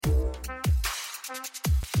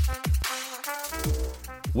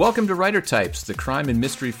Welcome to Writer Types, the crime and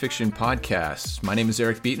mystery fiction podcast. My name is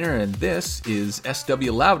Eric Bietner, and this is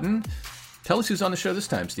S.W. Loudon. Tell us who's on the show this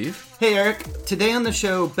time, Steve. Hey, Eric. Today on the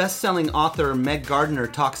show, best-selling author Meg Gardner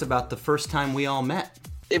talks about the first time we all met.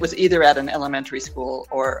 It was either at an elementary school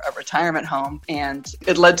or a retirement home, and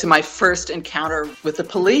it led to my first encounter with the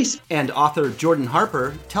police. And author Jordan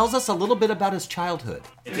Harper tells us a little bit about his childhood.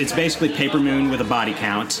 It's basically Paper Moon with a body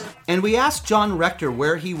count. And we asked John Rector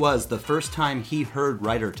where he was the first time he heard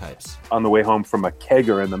Writer Types. On the way home from a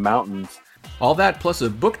kegger in the mountains. All that plus a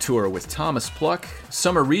book tour with Thomas Pluck,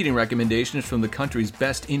 summer reading recommendations from the country's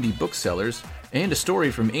best indie booksellers, and a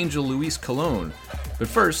story from Angel Luis Colon. But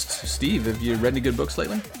first, Steve, have you read any good books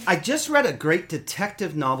lately? I just read a great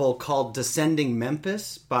detective novel called Descending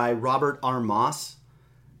Memphis by Robert R. Moss.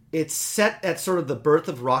 It's set at sort of the birth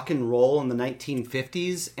of rock and roll in the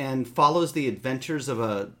 1950s and follows the adventures of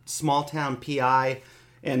a small-town PI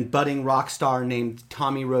and budding rock star named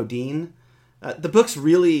Tommy Rodine. The book's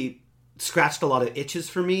really scratched a lot of itches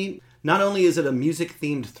for me. Not only is it a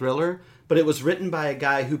music-themed thriller, but it was written by a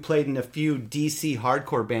guy who played in a few DC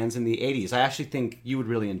hardcore bands in the 80s. I actually think you would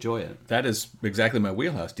really enjoy it. That is exactly my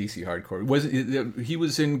wheelhouse, DC hardcore. He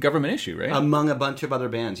was in Government Issue, right? Among a bunch of other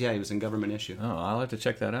bands. Yeah, he was in Government Issue. Oh, I'll have to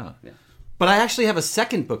check that out. Yeah. But I actually have a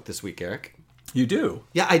second book this week, Eric. You do?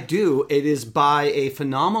 Yeah, I do. It is by a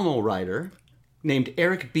phenomenal writer named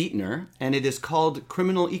Eric Bietner, and it is called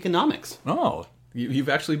Criminal Economics. Oh, you've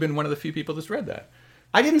actually been one of the few people that's read that.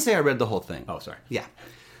 I didn't say I read the whole thing. Oh, sorry. Yeah.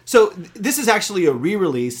 So this is actually a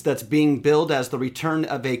re-release that's being billed as the return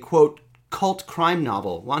of a, quote, cult crime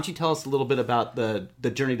novel. Why don't you tell us a little bit about the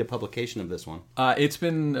journey to publication of this one? It's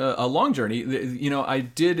been a long journey. You know, I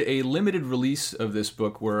did a limited release of this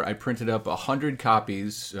book where I printed up 100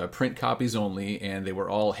 copies, print copies only, and they were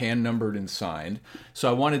all hand-numbered and signed. So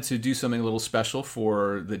I wanted to do something a little special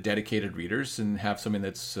for the dedicated readers and have something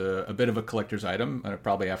that's a bit of a collector's item,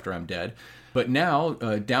 probably after I'm dead. But now,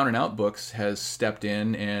 Down and Out Books has stepped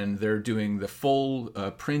in, and they're doing the full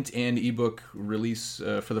print and ebook release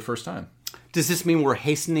for the first time. Does this mean we're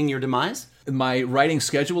hastening your demise? My writing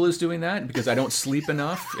schedule is doing that because I don't sleep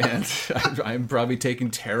enough, and I'm probably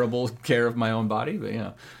taking terrible care of my own body. But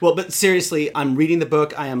yeah. Well, but seriously, I'm reading the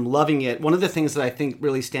book. I am loving it. One of the things that I think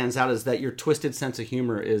really stands out is that your twisted sense of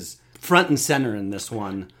humor is front and center in this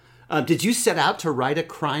one. Did you set out to write a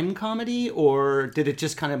crime comedy, or did it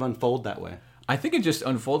just kind of unfold that way? I think it just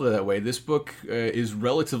unfolded that way. This book is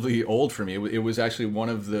relatively old for me. It was actually one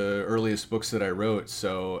of the earliest books that I wrote.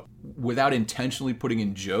 So without intentionally putting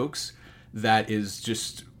in jokes, that is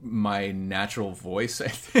just my natural voice, I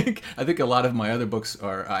think. I think a lot of my other books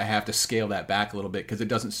I have to scale that back a little bit because it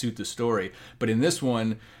doesn't suit the story. But in this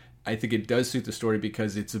one, I think it does suit the story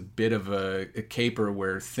because it's a bit of a caper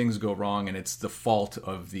where things go wrong and it's the fault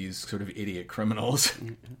of these sort of idiot criminals.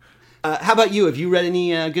 How about you? Have you read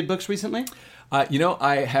any good books recently?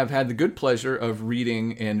 I have had the good pleasure of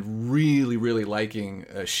reading and really, really liking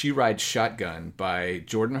She Rides Shotgun by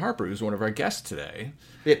Jordan Harper, who's one of our guests today.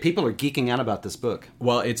 Yeah, people are geeking out about this book.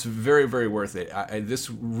 Well, it's very, very worth it. This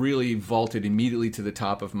really vaulted immediately to the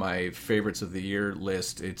top of my favorites of the year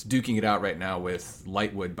list. It's duking it out right now with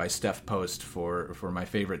Lightwood by Steph Post for my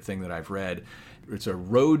favorite thing that I've read. It's a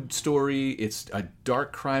road story. It's a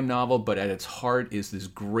dark crime novel, but at its heart is this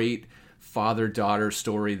great father-daughter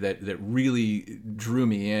story that really drew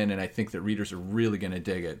me in, and I think that readers are really going to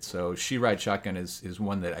dig it. So She Rides Shotgun is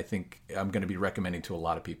one that I think I'm going to be recommending to a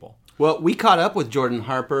lot of people. Well, we caught up with Jordan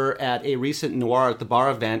Harper at a recent Noir at the Bar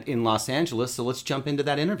event in Los Angeles, so let's jump into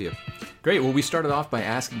that interview. Great. Well, we started off by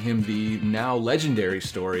asking him the now legendary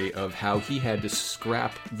story of how he had to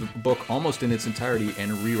scrap the book almost in its entirety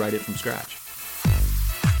and rewrite it from scratch.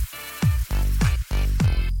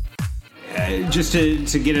 Just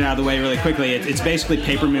to get it out of the way really quickly, it's basically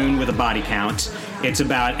Paper Moon with a body count. It's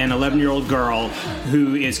about an 11-year-old girl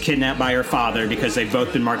who is kidnapped by her father because they've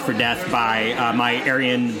both been marked for death by my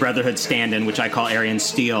Aryan Brotherhood stand-in, which I call Aryan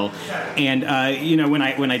Steel. And,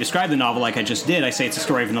 when I describe the novel like I just did, I say it's a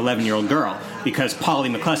story of an 11-year-old girl because Polly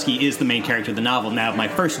McCluskey is the main character of the novel. Now, my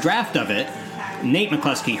first draft of it, Nate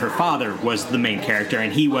McCluskey, her father, was the main character,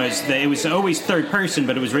 and it was always third person,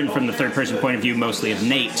 but it was written from the third person point of view mostly of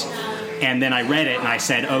Nate. And then I read it and I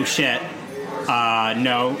said, oh shit,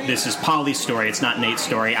 no, this is Polly's story, it's not Nate's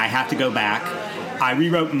story. I have to go back. I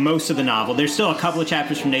rewrote most of the novel. There's still a couple of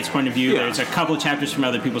chapters from Nate's point of view. Yeah. There's a couple of chapters from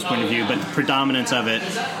other people's point of view, but the predominance of it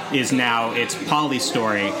is now it's Polly's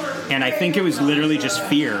story. And I think it was literally just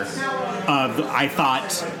fear of, I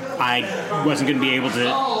thought I wasn't going to be able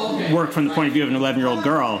to work from the point of view of an 11-year-old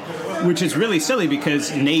girl. which is really silly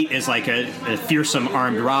because Nate is like a fearsome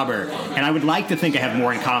armed robber, and I would like to think I have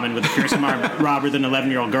more in common with a fearsome armed robber than an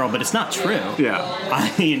 11-year-old girl, but it's not true. Yeah.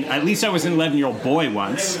 I mean, at least I was an 11-year-old boy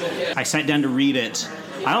once. I sat down to read it.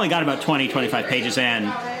 I only got about 20, 25 pages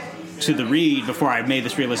in to the read before I made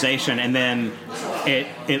this realization, and then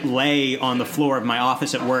it lay on the floor of my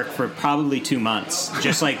office at work for probably 2 months,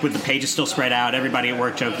 just like with the pages still spread out. Everybody at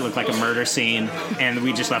work joked it looked like a murder scene, and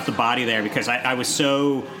we just left the body there because I was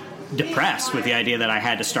so depressed with the idea that I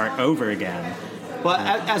had to start over again. Well,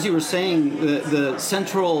 as you were saying, the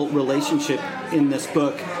central relationship in this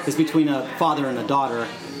book is between a father and a daughter,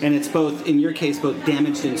 and it's both, in your case, both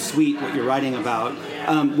damaged and sweet, what you're writing about.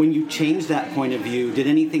 When you changed that point of view, did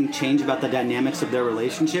anything change about the dynamics of their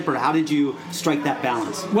relationship, or how did you strike that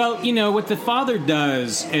balance? Well, you know, what the father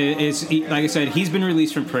does is like I said, he's been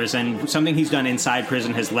released from prison. Something he's done inside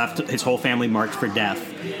prison has left his whole family marked for death.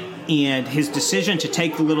 And his decision to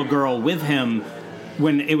take the little girl with him,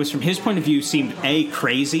 when it was from his point of view, seemed A,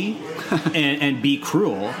 crazy, and B,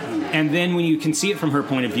 cruel. And then when you can see it from her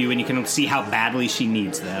point of view and you can see how badly she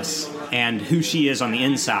needs this and who she is on the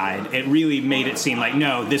inside, it really made it seem like,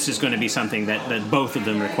 no, this is going to be something that both of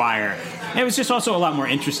them require. And it was just also a lot more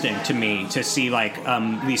interesting to me to see like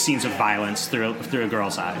these scenes of violence through a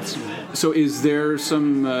girl's eyes. So is there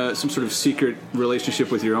some sort of secret relationship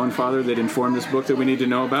with your own father that informed this book that we need to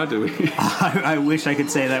know about? Do we? I wish I could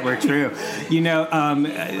say that were true. You know,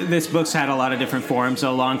 this book's had a lot of different forms.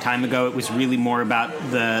 A long time ago, it was really more about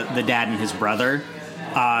the dad and his brother.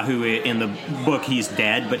 Who in the book he's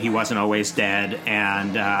dead, but he wasn't always dead.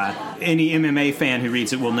 And any MMA fan who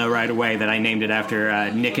reads it will know right away that I named it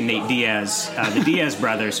after Nick and Nate Diaz, the Diaz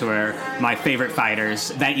brothers, who are my favorite fighters.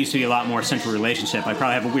 That used to be a lot more central relationship. I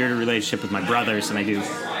probably have a weirder relationship with my brothers than I do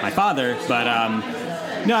my father.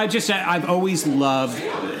 But no, I've always loved.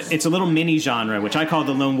 It's a little mini genre, which I call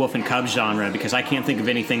the Lone Wolf and Cub genre, because I can't think of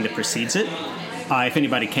anything that precedes it. If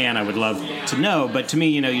anybody can, I would love to know. But to me,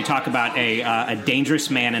 you know, you talk about a dangerous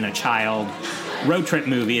man and a child. Road trip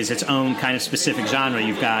movie is its own kind of specific genre.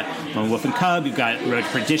 You've got Lone Wolf and Cub, you've got Road to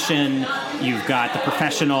Perdition, you've got The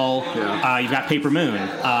Professional, you've got Paper Moon,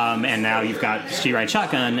 and now you've got She Ride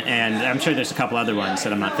Shotgun, and I'm sure there's a couple other ones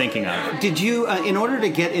that I'm not thinking of. Did you, in order to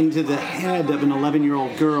get into the head of an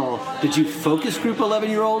 11-year-old girl, did you focus group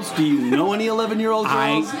 11-year-olds? Do you know any 11-year-old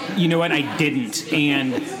girls? You know what, I didn't,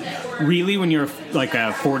 and really, when you're like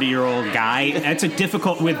a 40-year-old guy, that's a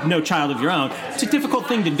difficult, with no child of your own, it's a difficult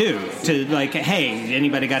thing to do. To like, hey,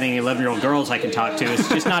 anybody got any 11-year-old girls I can talk to? It's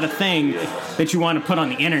just not a thing that you want to put on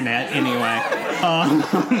the internet anyway.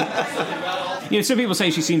 You know, some people say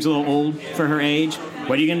she seems a little old for her age.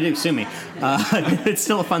 What are you going to do? Sue me. It's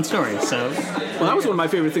still a fun story. So, well, that was one of my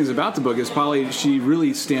favorite things about the book is Polly. She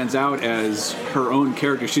really stands out as her own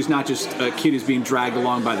character. She's not just a kid who's being dragged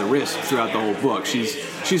along by the wrist throughout the whole book.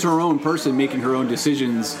 She's her own person making her own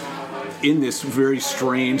decisions in this very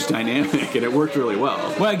strange dynamic, and it worked really well.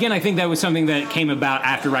 Well, again, I think that was something that came about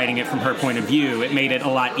after writing it from her point of view. It made it a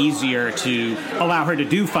lot easier to allow her to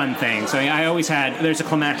do fun things. I mean, I always had, there's a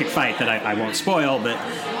climactic fight that I won't spoil, but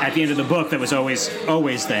at the end of the book that was always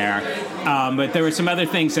there. But there were some other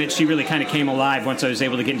things that she really kind of came alive once I was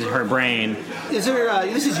able to get into her brain. Is there,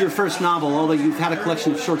 this is your first novel, although you've had a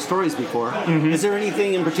collection of short stories before. Mm-hmm. Is there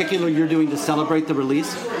anything in particular you're doing to celebrate the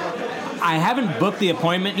release? I haven't booked the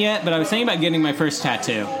appointment yet, but I was thinking about getting my first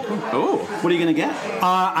tattoo. Oh, what are you going to get?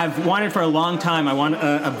 I've wanted for a long time. I want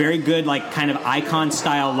a very good, like, kind of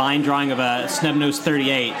icon-style line drawing of a snub-nosed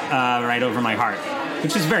 38 right over my heart,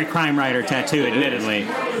 which is a very crime writer tattoo, admittedly.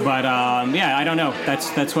 But, yeah, I don't know.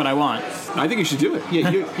 That's what I want. I think you should do it.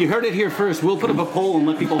 Yeah, you heard it here first. We'll put up a poll and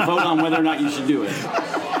let people vote on whether or not you should do it.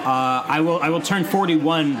 I will turn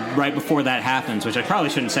 41 right before that happens, which I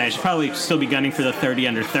probably shouldn't say. I should probably still be gunning for the 30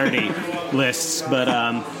 under 30 lists,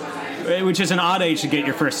 but which is an odd age to get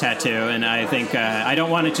your first tattoo, and I think I don't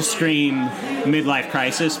want it to scream midlife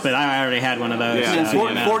crisis, but I already had one of those.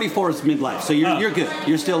 Yeah, 44 is midlife, so you're good.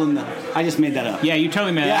 You're still in the... I just made that up. Yeah, you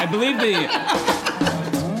totally made it. I believe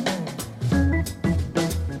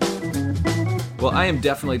Well, I am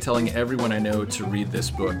definitely telling everyone I know to read this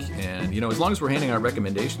book. And, you know, as long as we're handing our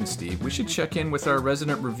recommendations, Steve, we should check in with our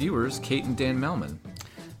resident reviewers, Kate and Dan Melman.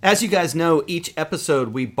 As you guys know, each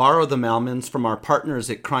episode we borrow the Melmans from our partners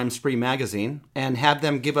at Crime Spree Magazine and have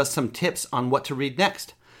them give us some tips on what to read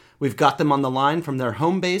next. We've got them on the line from their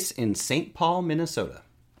home base in St. Paul, Minnesota.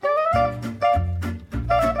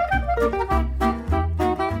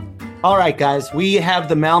 All right, guys, we have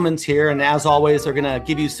the Melmans here, and as always, they're going to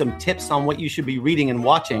give you some tips on what you should be reading and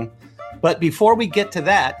watching. But before we get to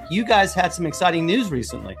that, you guys had some exciting news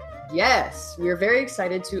recently. Yes, we are very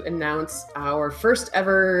excited to announce our first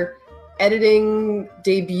ever editing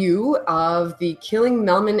debut of the Killing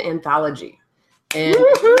Melman anthology. And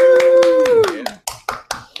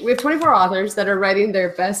we have 24 authors that are writing their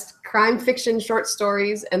best crime fiction short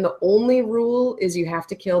stories, and the only rule is you have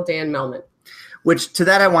to kill Dan Melman. Which, to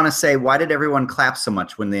that I want to say, why did everyone clap so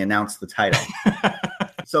much when they announced the title?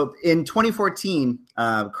 So in 2014,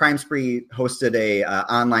 Crime Spree hosted a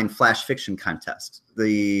online flash fiction contest.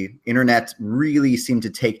 The internet really seemed to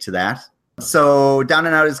take to that. So Down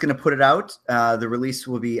and Out is going to put it out. The release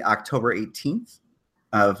will be October 18th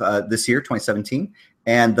of this year, 2017.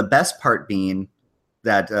 And the best part being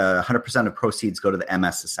that 100% of proceeds go to the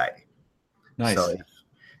MS Society. Nice. So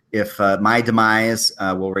if my demise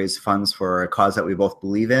will raise funds for a cause that we both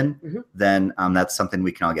believe in, then that's something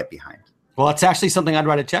we can all get behind. Well, it's actually something I'd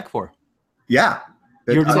write a check for. Yeah.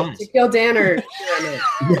 Your demise. To kill Dan or...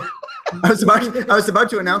 I was about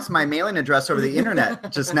to announce my mailing address over the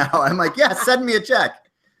internet just now. I'm like, yeah, send me a check.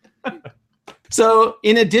 So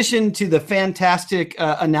in addition to the fantastic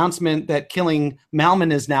announcement that Killing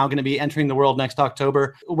Melman is now going to be entering the world next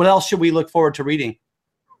October, what else should we look forward to reading?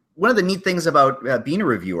 One of the neat things about being a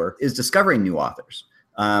reviewer is discovering new authors.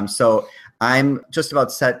 So I'm just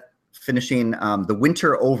about finishing The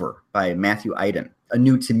Winter Over by Matthew Iden, a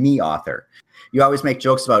new to me author. You always make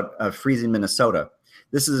jokes about freezing Minnesota.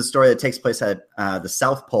 This is a story that takes place at the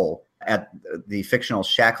South Pole at the fictional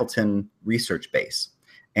Shackleton Research Base.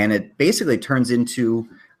 And it basically turns into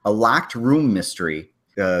a locked room mystery,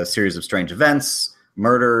 a series of strange events,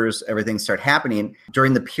 murders, everything start happening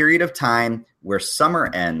during the period of time where summer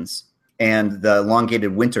ends and the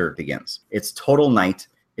elongated winter begins. It's total night,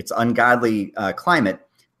 it's ungodly climate,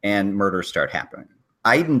 and murders start happening.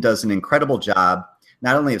 Iden does an incredible job,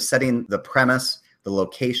 not only of setting the premise, the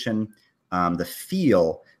location, the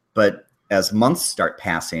feel, but as months start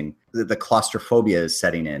passing, the claustrophobia is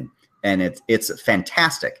setting in. And it's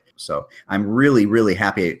fantastic. So I'm really, really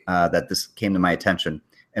happy that this came to my attention.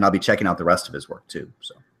 And I'll be checking out the rest of his work too.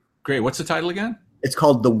 So Great. What's the title again? It's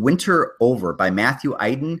called The Winter Over by Matthew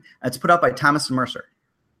Iden. It's put out by Thomas and Mercer.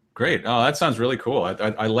 Great. Oh, that sounds really cool.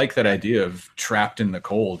 I like that idea of trapped in the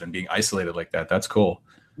cold and being isolated like that. That's cool.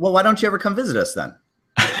 Well, why don't you ever come visit us then?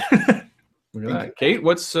 Look at that. Kate,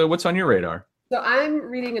 what's on your radar? So I'm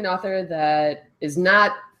reading an author that is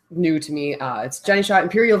not new to me. It's Johnny Shaw,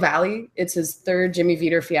 Imperial Valley. It's his third Jimmy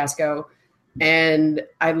Veeder fiasco. And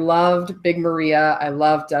I loved Big Maria. I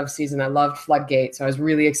loved Dove Season. I loved Floodgate. So I was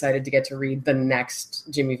really excited to get to read the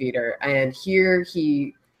next Jimmy Veeder. And here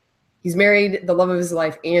he's married the love of his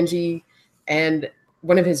life, Angie, and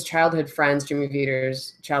one of his childhood friends, Jimmy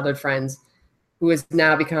Veeder's childhood friends, who has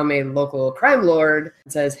now become a local crime lord,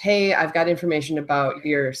 says, hey, I've got information about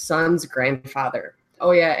your son's grandfather.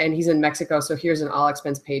 Oh, yeah, and he's in Mexico, so here's an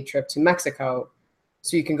all-expense-paid trip to Mexico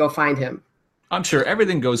so you can go find him. I'm sure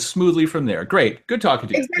everything goes smoothly from there. Great. Good talking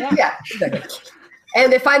to you. Exactly. Yeah, exactly.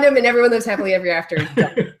 And they find him, and everyone lives happily ever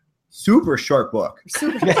after. Super short book.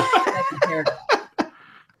 Super short.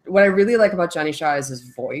 What I really like about Johnny Shaw is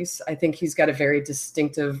his voice. I think he's got a very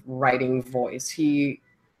distinctive writing voice. He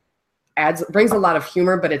brings a lot of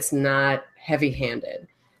humor, but it's not heavy-handed.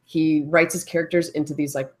 He writes his characters into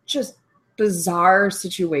these just bizarre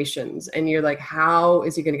situations, and you're like, how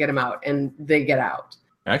is he going to get them out? And they get out.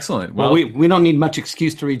 Excellent. Well, we don't need much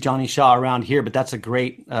excuse to read Johnny Shaw around here, but that's a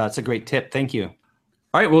great tip. Thank you.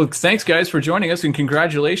 All right. Well, thanks guys for joining us, and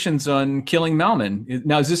congratulations on Killing Melman.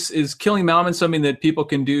 Now, is Killing Melman something that people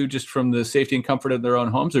can do just from the safety and comfort of their own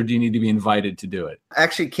homes, or do you need to be invited to do it?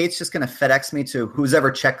 Actually, Kate's just going to FedEx me to who's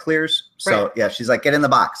ever check clears. So Right. yeah, she's like, get in the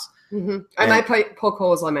box. Mm-hmm. I might poke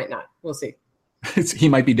holes, I might not. We'll see. He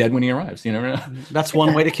might be dead when he arrives. You never know. That's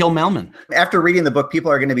one way to kill Melman. After reading the book, people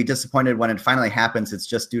are going to be disappointed when it finally happens. It's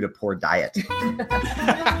just due to poor diet.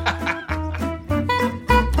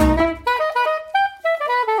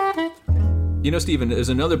 You know, Stephen, there's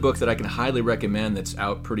another book that I can highly recommend that's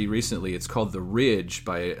out pretty recently. It's called The Ridge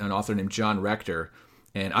by an author named John Rector.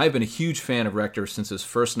 And I've been a huge fan of Rector since his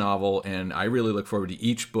first novel, and I really look forward to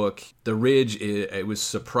each book. The Ridge, it was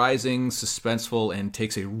surprising, suspenseful, and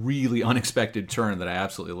takes a really unexpected turn that I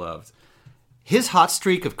absolutely loved. His hot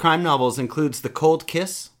streak of crime novels includes The Cold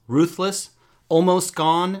Kiss, Ruthless, Almost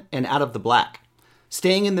Gone, and Out of the Black.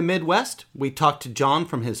 Staying in the Midwest, we talked to John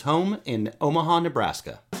from his home in Omaha,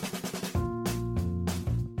 Nebraska.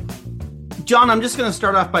 John, I'm just going to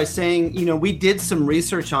start off by saying, we did some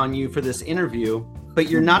research on you for this interview, but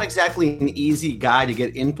you're not exactly an easy guy to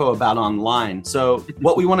get info about online. So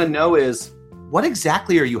what we want to know is, what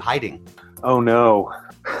exactly are you hiding? Oh no.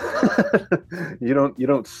 You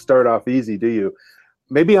don't start off easy, do you?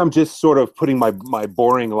 Maybe I'm just sort of putting my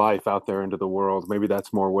boring life out there into the world. Maybe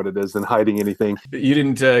that's more what it is than hiding anything. You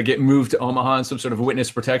didn't get moved to Omaha in some sort of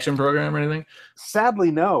witness protection program or anything?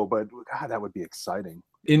 Sadly, no, but God, that would be exciting.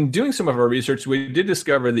 In doing some of our research, we did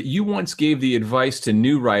discover that you once gave the advice to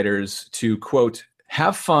new writers to, quote,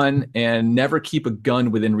 have fun and never keep a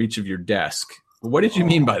gun within reach of your desk. What did you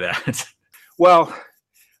mean by that? Well,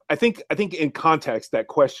 I think in context, that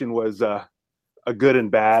question was a good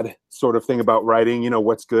and bad sort of thing about writing,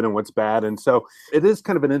 what's good and what's bad. And so it is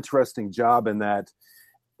kind of an interesting job in that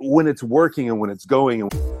when it's working and when it's going.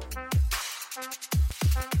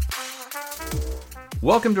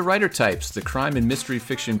 Welcome to Writer Types, the crime and mystery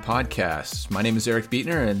fiction podcast. My name is Eric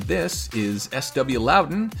Bietner, and this is S.W.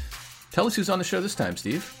 Loudon. Tell us who's on the show this time,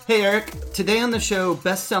 Steve. Hey, Eric. Today on the show,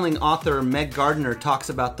 best-selling author Meg Gardner talks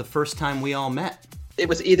about the first time we all met. It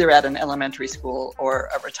was either at an elementary school or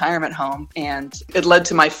a retirement home, and it led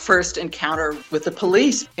to my first encounter with the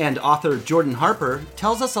police. And author Jordan Harper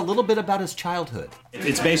tells us a little bit about his childhood.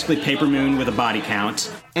 It's basically Paper Moon with a body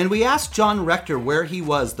count. And we asked John Rector where he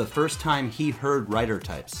was the first time he heard Writer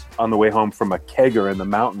Types. On the way home from a kegger in the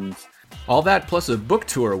mountains. All that plus a book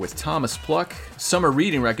tour with Thomas Pluck, summer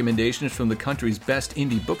reading recommendations from the country's best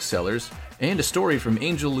indie booksellers, and a story from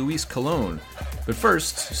Angel Luis Colon. But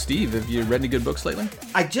first, Steve, have you read any good books lately?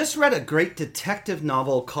 I just read a great detective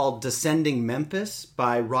novel called Descending Memphis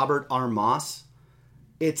by Robert R. Moss.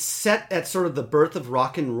 It's set at sort of the birth of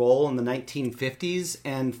rock and roll in the 1950s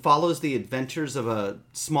and follows the adventures of a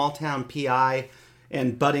small-town PI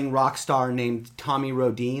and budding rock star named Tommy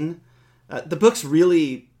Rodine. The book's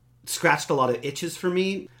really scratched a lot of itches for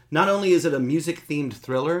me. Not only is it a music-themed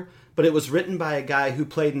thriller, but it was written by a guy who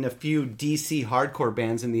played in a few DC hardcore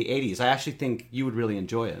bands in the 80s. I actually think you would really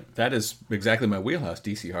enjoy it. That is exactly my wheelhouse,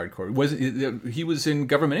 DC hardcore. He was in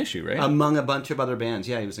Government Issue, right? Among a bunch of other bands.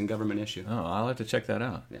 Yeah, he was in Government Issue. Oh, I'll have to check that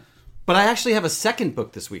out. Yeah. But I actually have a second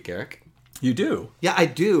book this week, Eric. You do? Yeah, I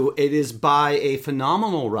do. It is by a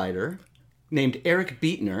phenomenal writer named Eric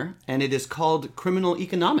Bietner, and it is called Criminal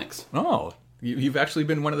Economics. Oh, you've actually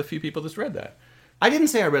been one of the few people that's read that. I didn't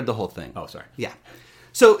say I read the whole thing. Oh, sorry. Yeah.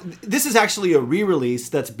 So this is actually a re-release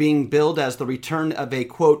that's being billed as the return of a,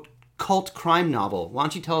 quote, cult crime novel. Why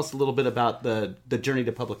don't you tell us a little bit about the journey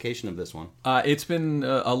to publication of this one? It's been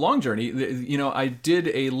a long journey. I did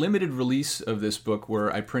a limited release of this book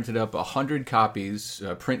where I printed up 100 copies,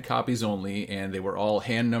 print copies only, and they were all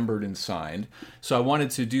hand-numbered and signed. So I wanted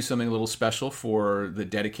to do something a little special for the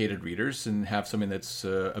dedicated readers and have something that's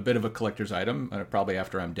a bit of a collector's item, probably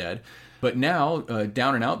after I'm dead. But now,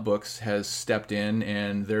 Down and Out Books has stepped in,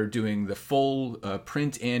 and they're doing the full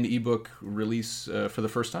print and ebook release for the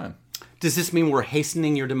first time. Does this mean we're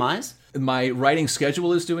hastening your demise? My writing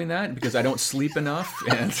schedule is doing that because I don't sleep enough,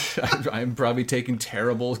 and I'm probably taking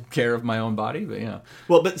terrible care of my own body, but yeah.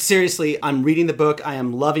 Well, but seriously, I'm reading the book. I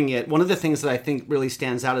am loving it. One of the things that I think really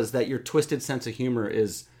stands out is that your twisted sense of humor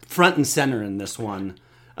is front and center in this one.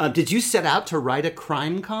 Did you set out to write a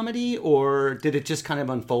crime comedy, or did it just kind of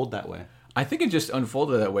unfold that way? I think it just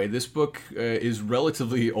unfolded that way. This book is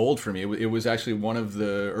relatively old for me. It was actually one of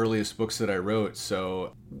the earliest books that I wrote.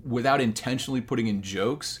 So without intentionally putting in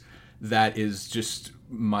jokes, that is just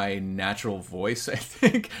my natural voice, I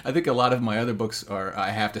think. I think a lot of my other books I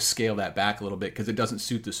have to scale that back a little bit because it doesn't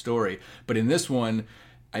suit the story. But in this one,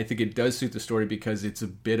 I think it does suit the story because it's a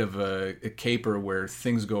bit of a caper where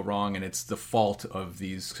things go wrong and it's the fault of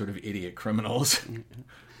these sort of idiot criminals.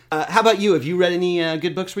 How about you? Have you read any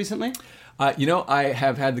good books recently? I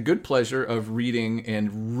have had the good pleasure of reading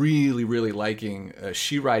and really, really liking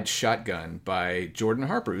She Rides Shotgun by Jordan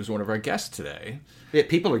Harper, who's one of our guests today. Yeah,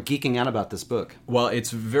 people are geeking out about this book. Well,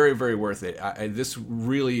 it's very, very worth it. This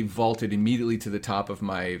really vaulted immediately to the top of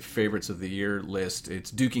my favorites of the year list. It's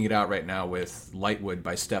duking it out right now with Lightwood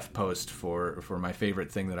by Steph Post for my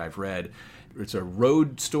favorite thing that I've read. It's a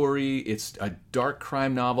road story. It's a dark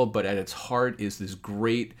crime novel, but at its heart is this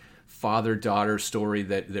great father-daughter story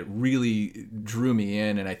that really drew me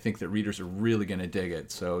in, and I think that readers are really going to dig it.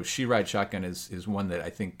 So She Rides Shotgun is one that I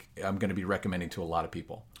think I'm going to be recommending to a lot of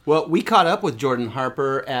people. Well, we caught up with Jordan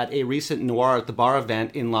Harper at a recent Noir at the Bar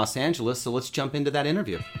event in Los Angeles, so let's jump into that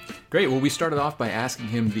interview. Great. Well, we started off by asking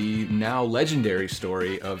him the now legendary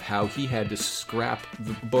story of how he had to scrap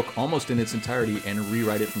the book almost in its entirety and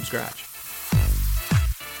rewrite it from scratch.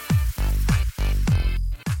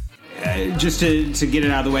 just to get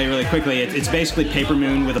it out of the way really quickly, it's basically Paper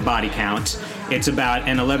Moon with a body count. It's about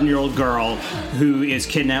an 11-year-old girl who is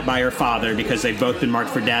kidnapped by her father because they've both been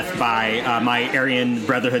marked for death by my Aryan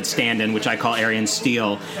Brotherhood stand-in, which I call Aryan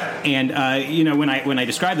Steel. And when I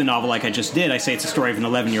describe the novel like I just did, I say it's a story of an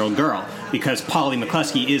 11-year-old girl because Polly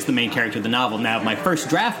McCluskey is the main character of the novel. Now, my first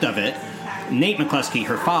draft of it, Nate McCluskey,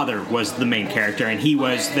 her father, was the main character, and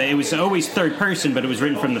it was always third person, but it was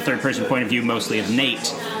written from the third person point of view, mostly of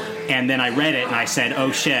Nate. And then I read it and I said,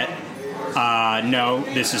 oh shit, no,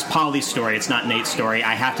 this is Polly's story, it's not Nate's story.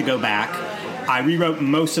 I have to go back. I rewrote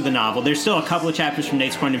most of the novel. There's still a couple of chapters from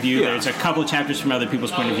Nate's point of view. There's a couple of chapters from other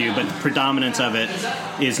people's point of view, but the predominance of it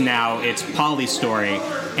is now it's Polly's story.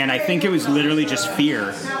 And I think it was literally just fear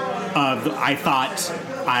of, I thought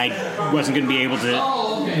I wasn't going to be able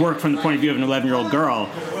to work from the point of view of an 11-year-old girl,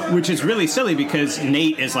 which is really silly because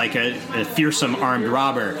Nate is like a fearsome armed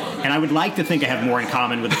robber, and I would like to think I have more in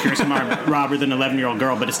common with a fearsome armed robber than an 11-year-old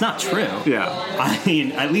girl, but it's not true. Yeah. I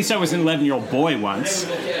mean, at least I was an 11-year-old boy once.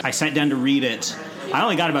 I sat down to read it. I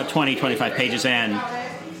only got about 20, 25 pages in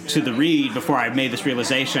to the read before I made this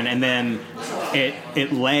realization, and then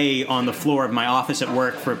it lay on the floor of my office at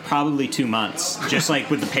work for probably 2 months, just like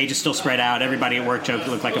with the pages still spread out. Everybody at work joked it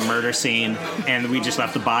looked like a murder scene, and we just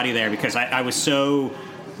left the body there because I was so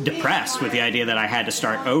depressed with the idea that I had to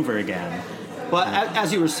start over again. Well,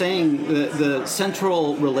 as you were saying, the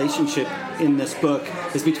central relationship in this book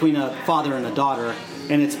is between a father and a daughter,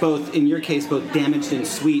 and it's both, in your case, both damaged and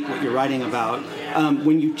sweet, what you're writing about.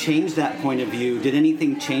 When you changed that point of view, did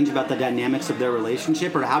anything change about the dynamics of their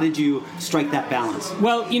relationship, or how did you strike that balance?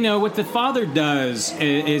 Well, what the father does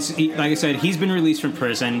is like I said, he's been released from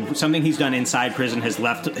prison. Something he's done inside prison has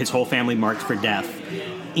left his whole family marked for death.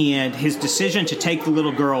 And his decision to take the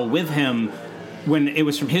little girl with him, when it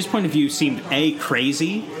was from his point of view, seemed A,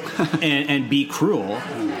 crazy, and B, cruel.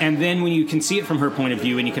 And then when you can see it from her point of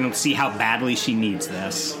view and you can see how badly she needs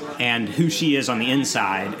this and who she is on the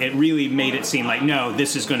inside, it really made it seem like, no,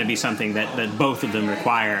 this is going to be something that both of them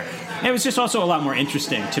require. And it was just also a lot more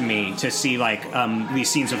interesting to me to see these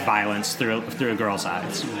scenes of violence through a girl's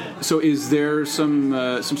eyes. So is there some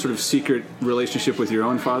sort of secret relationship with your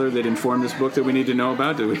own father that informed this book that we need to know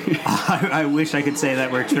about? Do we? I wish I could say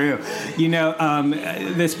that were true.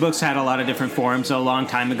 This book's had a lot of different forms. A long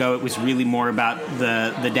time ago, it was really more about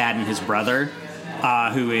the dad and his brother,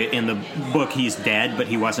 who in the book he's dead, but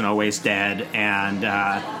he wasn't always dead. And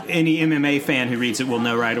any MMA fan who reads it will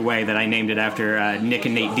know right away that I named it after Nick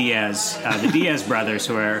and Nate Diaz, the Diaz brothers,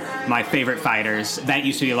 who are my favorite fighters. That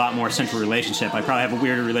used to be a lot more central relationship. I probably have a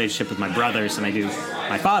weirder relationship with my brothers than I do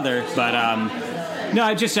my father, but no,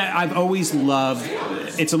 I've always loved.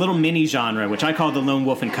 It's a little mini genre, which I call the Lone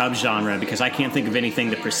Wolf and Cub genre, because I can't think of anything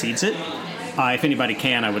that precedes it. If anybody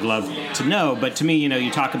can, I would love to know. But to me,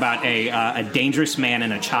 you talk about a dangerous man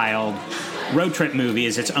and a child. Road trip movie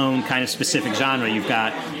is its own kind of specific genre. You've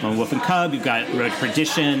got Lone Wolf and Cub, you've got Road to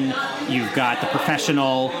Perdition, you've got The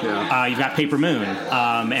Professional, you've got Paper Moon,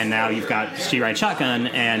 and now you've got Street Ride Shotgun,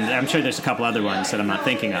 and I'm sure there's a couple other ones that I'm not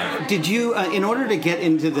thinking of. Did you, in order to get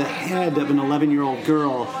into the head of an 11-year-old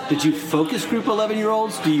girl, did you focus group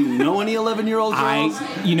 11-year-olds? Do you know any 11-year-old girls?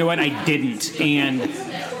 You know what? I didn't, and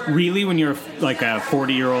really, when you're like a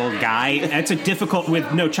 40-year-old guy, that's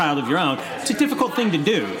with no child of your own, it's a difficult thing to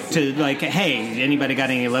do. To hey, anybody got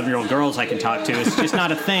any 11-year-old girls I can talk to? It's just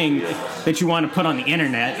not a thing that you want to put on the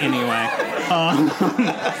internet anyway.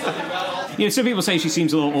 Some people say she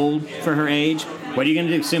seems a little old for her age. What are you going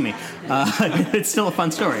to do? Sue me. It's still a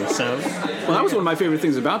fun story. So, well, that was one of my favorite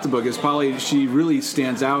things about the book is Polly. She really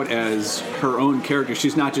stands out as her own character.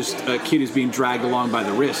 She's not just a kid who's being dragged along by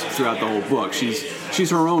the wrist throughout the whole book. She's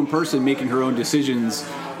her own person making her own decisions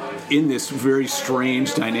in this very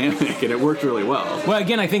strange dynamic, and it worked really well. Well,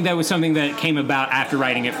 again, I think that was something that came about after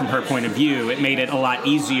writing it from her point of view. It made it a lot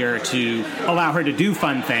easier to allow her to do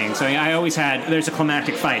fun things. I mean, I always there's a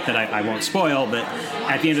climactic fight that I won't spoil, but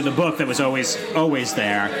at the end of the book that was always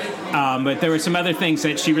there. But there were some other things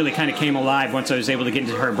that she really kind of came alive once I was able to get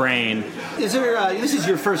into her brain. Is there? This is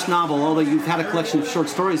your first novel, although you've had a collection of short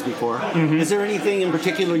stories before. Mm-hmm. Is there anything in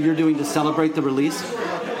particular you're doing to celebrate the release?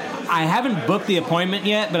 I haven't booked the appointment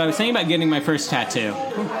yet, but I was thinking about getting my first tattoo.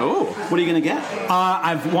 Oh, what are you going to get?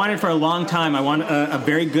 I've wanted for a long time. I want a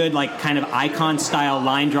very good, kind of icon-style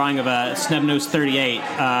line drawing of a snub-nosed 38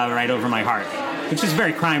 right over my heart, which is a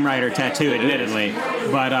very crime writer tattoo, admittedly.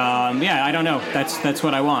 But, I don't know. That's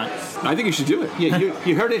what I want. I think you should do it. Yeah,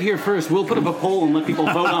 you heard it here first. We'll put up a poll and let people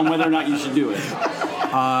vote on whether or not you should do it.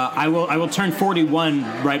 I will turn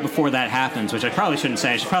 41 right before that happens, which I probably shouldn't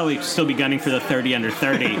say. I should probably still be gunning for the 30 under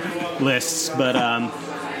 30 lists, but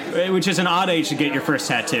which is an odd age to get your first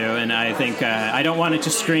tattoo. And I think I don't want it to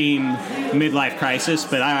scream midlife crisis,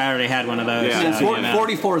 but I already had one of those. Yeah.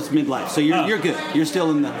 44 is midlife, so you're good. You're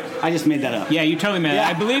still in the. I just made that up. Yeah, you totally made it.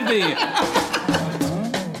 I believe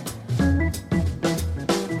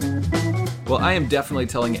Well, I am definitely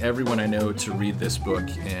telling everyone I know to read this book.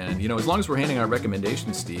 And, as long as we're handing out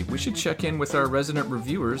recommendations, Steve, we should check in with our resident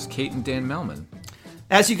reviewers, Kate and Dan Melman.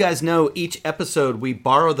 As you guys know, each episode we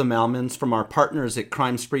borrow the Melmans from our partners at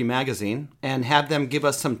Crime Spree Magazine and have them give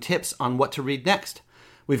us some tips on what to read next.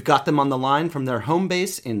 We've got them on the line from their home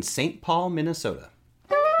base in St. Paul, Minnesota.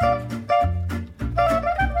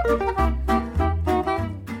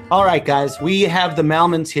 All right, guys, we have the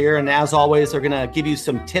Melmans here, and as always, they're going to give you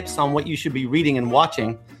some tips on what you should be reading and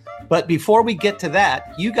watching. But before we get to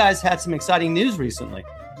that, you guys had some exciting news recently.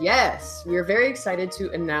 Yes, we are very excited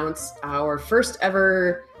to announce our first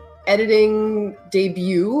ever editing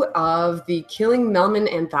debut of the Killing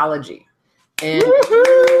Melman anthology. And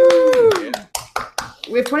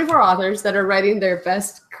we have 24 authors that are writing their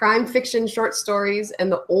best crime fiction short stories,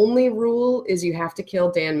 and the only rule is you have to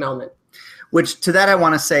kill Dan Melman. Which, to that, I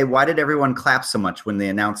want to say, why did everyone clap so much when they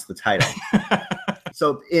announced the title?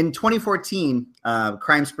 So in 2014,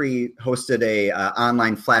 Crime Spree hosted a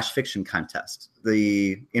online flash fiction contest.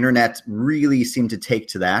 The internet really seemed to take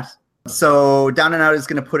to that. So Down and Out is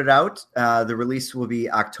going to put it out. The release will be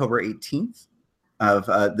October 18th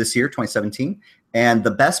of this year, 2017. And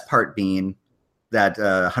the best part being that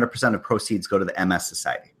 100% of proceeds go to the MS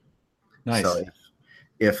Society. Nice. So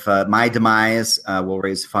if my demise will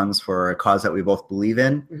raise funds for a cause that we both believe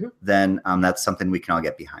in, then that's something we can all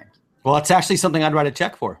get behind. Well, it's actually something I'd write a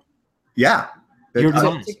check for. Yeah.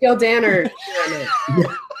 To kill Dan or...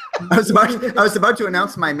 I was about to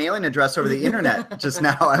announce my mailing address over the internet just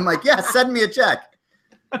now. I'm like, yeah, send me a check.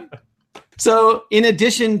 So in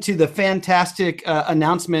addition to the fantastic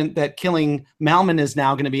announcement that Killing Melman is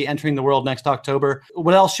now going to be entering the world next October,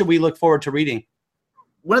 what else should we look forward to reading?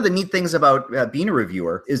 One of the neat things about being a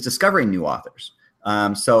reviewer is discovering new authors.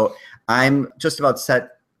 So I'm just about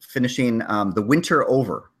finishing The Winter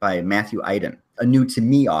Over by Matthew Iden, a new to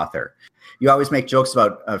me author. You always make jokes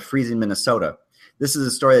about freezing Minnesota. This is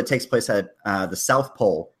a story that takes place at the South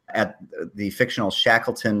Pole at the fictional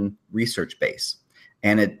Shackleton Research Base.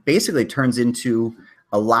 And it basically turns into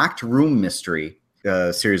a locked room mystery,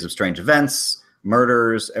 a series of strange events,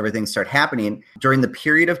 murders, everything start happening during the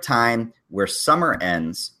period of time where summer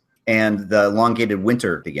ends and the elongated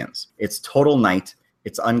winter begins. It's total night,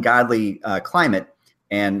 it's ungodly climate,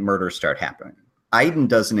 and murders start happening. Iden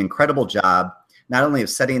does an incredible job, not only of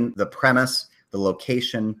setting the premise, the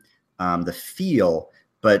location, the feel,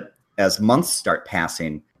 but as months start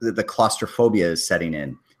passing, the claustrophobia is setting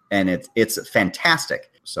in, and it's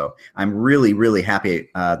fantastic. So I'm really, really happy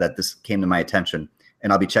that this came to my attention,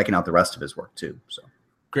 and I'll be checking out the rest of his work too. So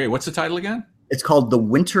great. What's the title again? It's called The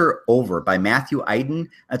Winter Over by Matthew Iden.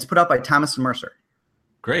 It's put out by Thomas and Mercer.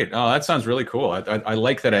 Great. Oh, that sounds really cool. I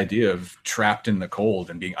like that idea of trapped in the cold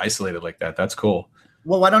and being isolated like that. That's cool.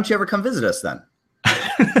 Well, why don't you ever come visit us then?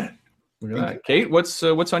 Look at that. Kate, what's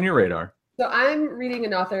on your radar? So I'm reading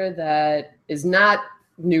an author that is not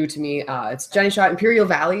new to me. It's Johnny Shaw, Imperial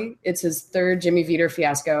Valley. It's his third Jimmy Veeder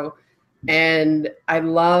fiasco. And I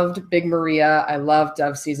loved Big Maria. I loved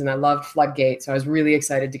Dove Season. I loved Floodgate. So I was really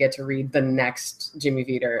excited to get to read the next Jimmy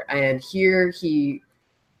Veeder. And here he's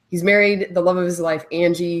married the love of his life,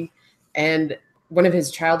 Angie, and one of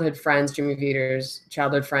his childhood friends, Jimmy Veeder's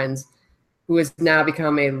childhood friends, who has now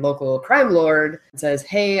become a local crime lord, says,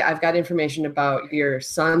 hey, I've got information about your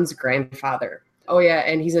son's grandfather. Oh, yeah,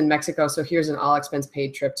 and he's in Mexico, so here's an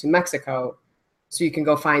all-expense-paid trip to Mexico so you can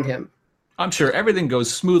go find him. I'm sure everything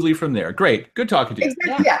goes smoothly from there. Great. Good talking to you.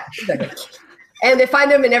 Exactly. Yeah, exactly. And they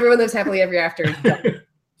find him, and everyone lives happily ever after.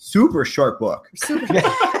 Super short book. Super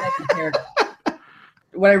short.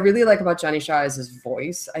 What I really like about Johnny Shaw is his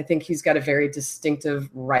voice. I think he's got a very distinctive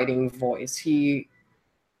writing voice. He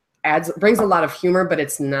brings a lot of humor, but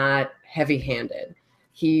it's not heavy-handed.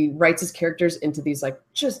 He writes his characters into these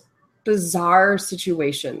just bizarre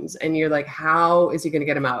situations, and you're like, how is he going to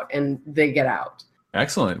get them out? And they get out.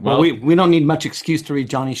 Excellent. Well, we don't need much excuse to read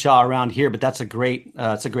Johnny Shaw around here, but that's a great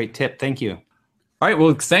tip. Thank you. All right.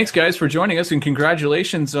 Well, thanks guys for joining us, and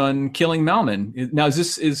congratulations on Killing Melman. Now,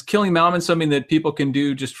 is Killing Melman something that people can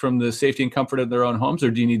do just from the safety and comfort of their own homes,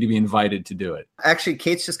 or do you need to be invited to do it? Actually,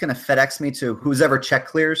 Kate's just going to FedEx me to who's ever check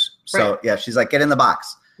clears. So yeah, she's like, get in the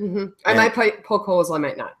box. Mm-hmm. I might poke holes. I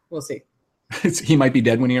might not. We'll see. He might be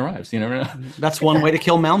dead when he arrives. You never know. That's one way to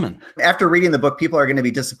kill Melman. After reading the book, people are going to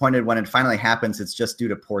be disappointed when it finally happens. It's just due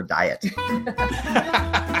to poor diet.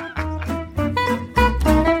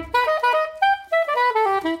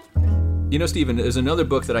 You know, Stephen, there's another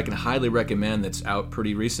book that I can highly recommend that's out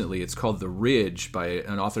pretty recently. It's called The Ridge by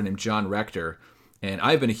an author named John Rector. And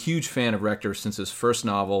I've been a huge fan of Rector since his first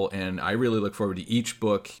novel, and I really look forward to each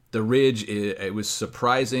book. The Ridge, it was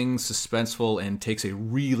surprising, suspenseful, and takes a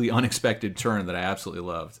really unexpected turn that I absolutely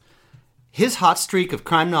loved. His hot streak of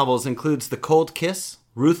crime novels includes The Cold Kiss,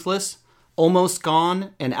 Ruthless, Almost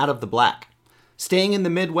Gone, and Out of the Black. Staying in the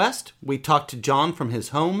Midwest, we talked to John from his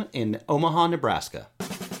home in Omaha, Nebraska.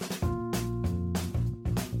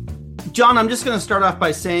 John, I'm just going to start off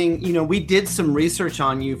by saying, we did some research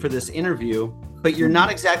on you for this interview, but you're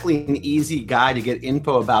not exactly an easy guy to get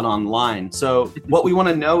info about online. So what we want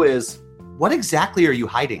to know is, what exactly are you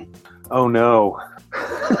hiding? Oh no.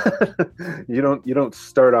 You don't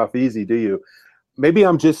start off easy, do you? Maybe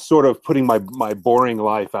I'm just sort of putting my boring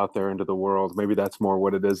life out there into the world. Maybe that's more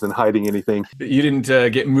what it is than hiding anything. You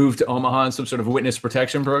didn't get moved to Omaha in some sort of witness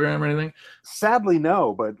protection program or anything? Sadly,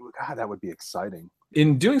 no, but God, that would be exciting.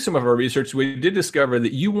 In doing some of our research, we did discover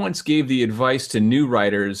that you once gave the advice to new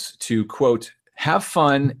writers to, quote, have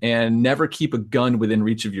fun and never keep a gun within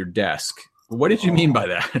reach of your desk. What did you mean by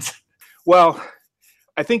that? Well,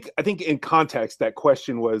 I think in context, that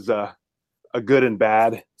question was a good and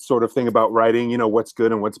bad sort of thing about writing, what's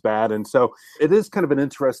good and what's bad. And so it is kind of an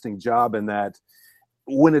interesting job in that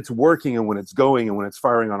when it's working and when it's going and when it's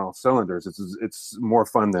firing on all cylinders, it's more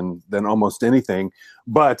fun than almost anything.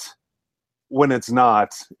 But when it's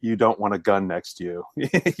not, you don't want a gun next to you.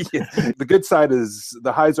 The good side is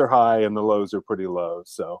the highs are high and the lows are pretty low.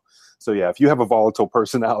 So yeah, if you have a volatile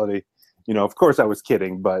personality, of course I was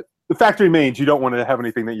kidding, but the fact remains you don't want to have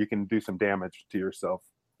anything that you can do some damage to yourself.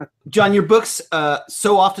 John, your books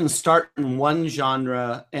so often start in one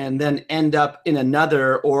genre and then end up in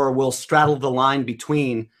another, or will straddle the line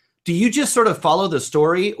between. Do you just sort of follow the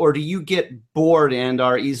story, or do you get bored and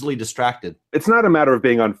are easily distracted? It's not a matter of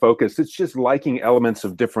being unfocused. It's just liking elements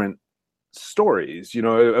of different stories.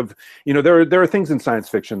 There are things in science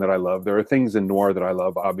fiction that I love. There are things in noir that I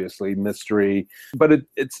love, obviously, mystery, but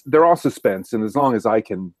they're all suspense. And as long as I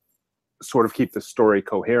can sort of keep the story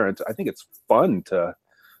coherent, I think it's fun to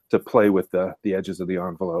play with the edges of the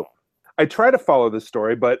envelope. I try to follow the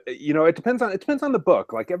story, but it depends on the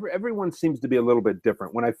book. Like everyone seems to be a little bit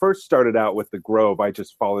different. When I first started out with The Grove, I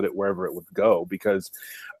just followed it wherever it would go because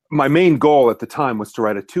my main goal at the time was to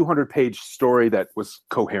write a 200-page story that was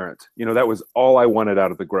coherent. That was all I wanted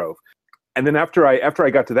out of The Grove. And then after I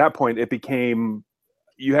got to that point, it became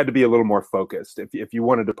you had to be a little more focused. If you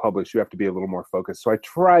wanted to publish, you have to be a little more focused. So I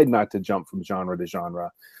tried not to jump from genre to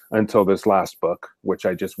genre until this last book, which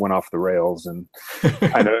I just went off the rails and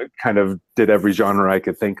kind of did every genre I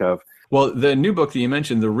could think of. Well, the new book that you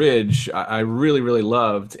mentioned, The Ridge, I really, really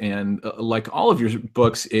loved. And like all of your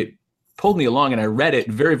books, it pulled me along and I read it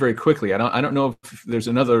very, very quickly. I don't know if there's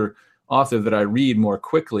another author that I read more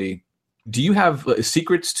quickly. Do you have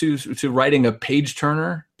secrets to writing a page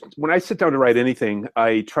turner? When I sit down to write anything,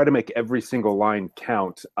 I try to make every single line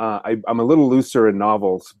count. I'm a little looser in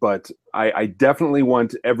novels, but I definitely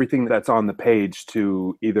want everything that's on the page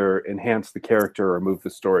to either enhance the character or move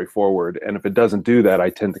the story forward. And if it doesn't do that,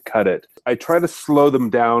 I tend to cut it. I try to slow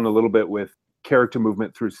them down a little bit with character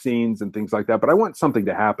movement through scenes and things like that, but I want something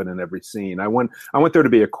to happen in every scene. I want there to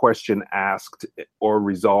be a question asked or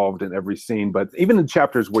resolved in every scene, but even in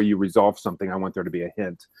chapters where you resolve something, I want there to be a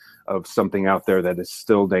hint of something out there that is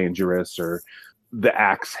still dangerous or the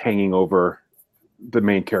axe hanging over the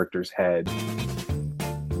main character's head.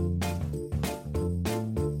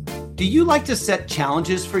 Do you like to set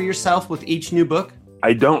challenges for yourself with each new book?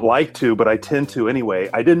 I don't like to, but I tend to anyway.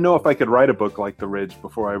 I didn't know if I could write a book like The Ridge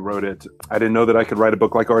before I wrote it. I didn't know that I could write a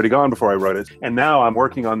book like Already Gone before I wrote it. And now I'm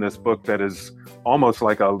working on this book that is almost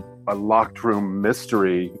like a locked room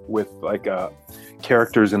mystery with like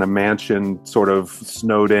characters in a mansion, sort of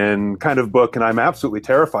snowed in kind of book. And I'm absolutely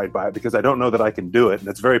terrified by it because I don't know that I can do it. And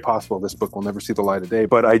it's very possible this book will never see the light of day.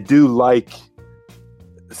 But I do like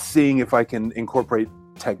seeing if I can incorporate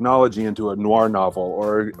technology into a noir novel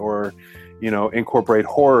or incorporate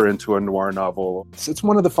horror into a noir novel. It's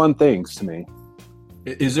one of the fun things to me.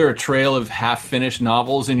 Is there a trail of half-finished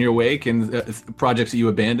novels in your wake and projects that you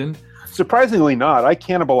abandoned? Surprisingly not. I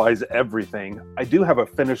cannibalize everything. I do have a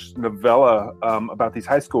finished novella about these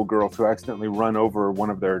high school girls who accidentally run over one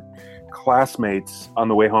of their classmates on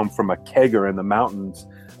the way home from a kegger in the mountains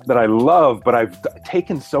that I love, but I've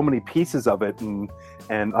taken so many pieces of it and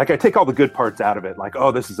like I take all the good parts out of it. Like,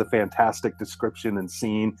 oh, this is a fantastic description and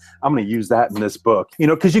scene. I'm going to use that in this book,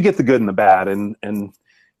 because you get the good and the bad, and if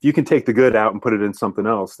you can take the good out and put it in something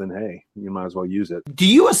else, then hey, you might as well use it. Do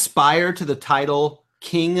you aspire to the title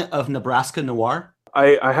King of Nebraska Noir?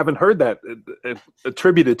 I haven't heard that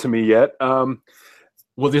attributed to me yet.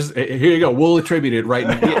 Well, here you go. We'll attribute it right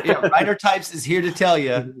now. Yeah, Writer Types is here to tell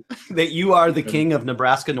you that you are the king of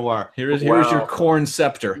Nebraska noir. Here's your corn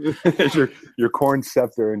scepter. Here's your corn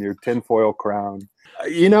scepter and your tinfoil crown.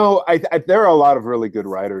 You know, there are a lot of really good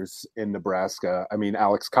writers in Nebraska. I mean,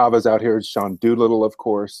 Alex Cava's out here, Sean Doolittle, of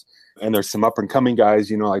course, and there's some up and coming guys,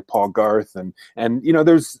 you know, like Paul Garth, and you know,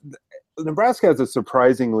 Nebraska has a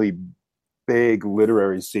surprisingly big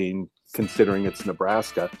literary scene considering it's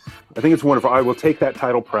Nebraska. I think it's wonderful. I will take that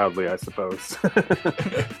title proudly, I suppose.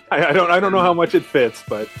 I don't know how much it fits,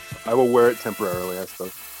 but I will wear it temporarily, I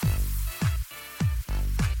suppose.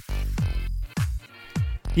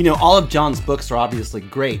 You know, all of John's books are obviously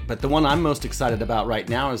great, but the one I'm most excited about right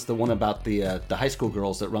now is the one about the high school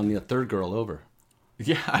girls that run the third girl over.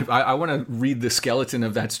 Yeah, I want to read the skeleton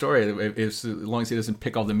of that story, as long as he doesn't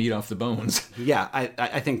pick all the meat off the bones. Yeah,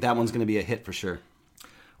 I think that one's going to be a hit for sure.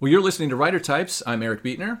 Well, you're listening to Writer Types. I'm Eric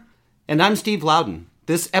Beetner. And I'm Steve Loudon.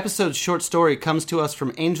 This episode's short story comes to us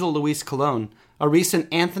from Angel Luis Colon, a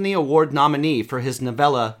recent Anthony Award nominee for his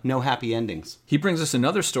novella, No Happy Endings. He brings us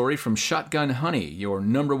another story from Shotgun Honey, your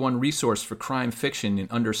 #1 resource for crime fiction in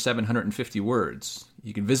under 750 words.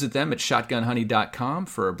 You can visit them at shotgunhoney.com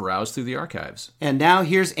for a browse through the archives. And now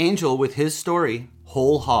here's Angel with his story,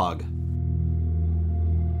 Whole Hog.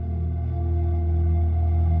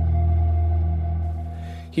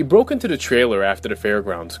 He broke into the trailer after the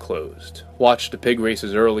fairgrounds closed, watched the pig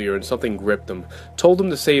races earlier and something gripped him, told him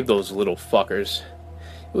to save those little fuckers.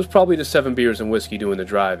 It was probably the 7 beers and whiskey doing the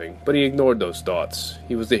driving, but he ignored those thoughts.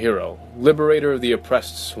 He was the hero, liberator of the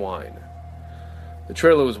oppressed swine. The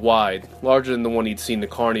trailer was wide, larger than the one he'd seen the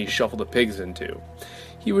carnies shuffle the pigs into.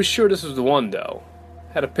 He was sure this was the one, though.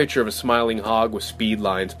 Had a picture of a smiling hog with speed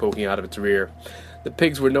lines poking out of its rear. The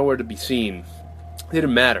pigs were nowhere to be seen. It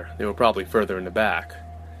didn't matter, they were probably further in the back.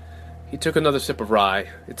 He took another sip of rye.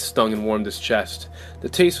 It stung and warmed his chest. The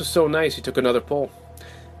taste was so nice he took another pull.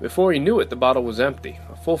 Before he knew it, the bottle was empty.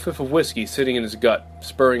 A full fifth of whiskey sitting in his gut,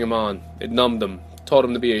 spurring him on. It numbed him, taught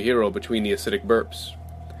him to be a hero between the acidic burps.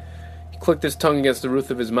 He clicked his tongue against the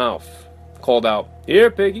roof of his mouth, called out,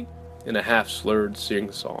 "Here, piggy," in a half-slurred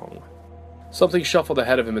sing-song. Something shuffled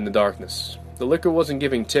ahead of him in the darkness. The liquor wasn't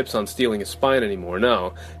giving tips on stealing his spine anymore,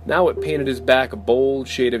 no. Now it painted his back a bold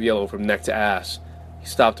shade of yellow from neck to ass. He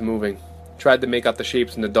stopped moving, tried to make out the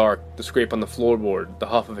shapes in the dark, the scrape on the floorboard, the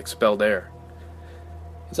huff of expelled air.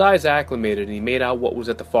 His eyes acclimated and he made out what was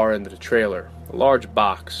at the far end of the trailer. A large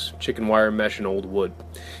box, chicken wire mesh and old wood.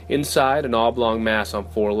 Inside, an oblong mass on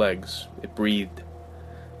 4 legs. It breathed.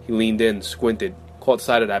 He leaned in, squinted, caught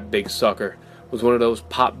sight of that big sucker. It was one of those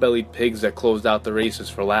pot-bellied pigs that closed out the races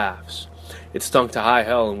for laughs. It stunk to high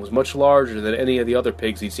hell and was much larger than any of the other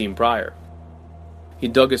pigs he'd seen prior. He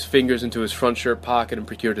dug his fingers into his front shirt pocket and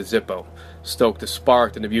procured a Zippo, stoked a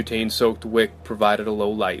spark, and the butane-soaked wick provided a low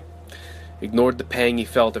light. Ignored the pang he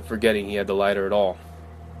felt at forgetting he had the lighter at all.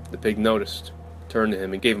 The pig noticed, turned to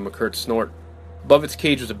him, and gave him a curt snort. Above its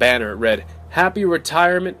cage was a banner. It read, "Happy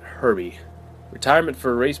Retirement, Herbie." Retirement for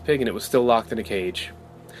a race pig, and it was still locked in a cage.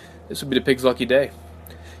 This would be the pig's lucky day.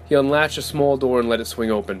 He unlatched a small door and let it swing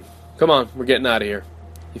open. "Come on, we're getting out of here."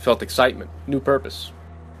 He felt excitement, new purpose.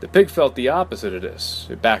 The pig felt the opposite of this.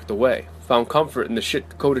 It backed away, found comfort in the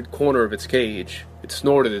shit-coated corner of its cage. It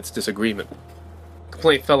snorted its disagreement.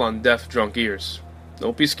 Complaint fell on deaf, drunk ears.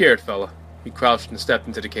 "Don't be scared, fella." He crouched and stepped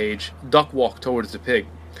into the cage. Duck walked towards the pig.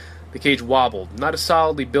 The cage wobbled, not as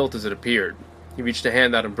solidly built as it appeared. He reached a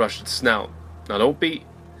hand out and brushed its snout. "Now don't be..."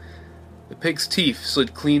 The pig's teeth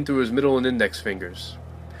slid clean through his middle and index fingers.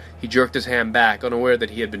 He jerked his hand back, unaware that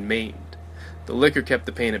he had been maimed. The liquor kept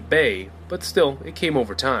the pain at bay, but still, it came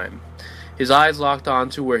over time. His eyes locked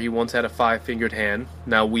onto where he once had a 5-fingered hand,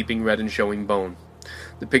 now weeping red and showing bone.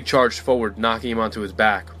 The pig charged forward, knocking him onto his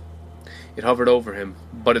back. It hovered over him,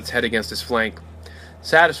 butt its head against his flank.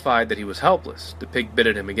 Satisfied that he was helpless, the pig bit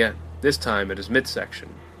at him again, this time at his midsection.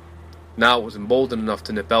 Now it was emboldened enough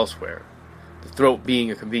to nip elsewhere, the throat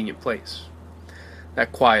being a convenient place.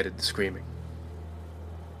 That quieted the screaming.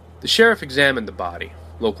 The sheriff examined the body.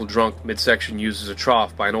 Local drunk, midsection used as a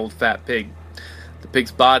trough by an old fat pig. The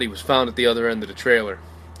pig's body was found at the other end of the trailer.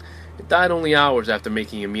 It died only hours after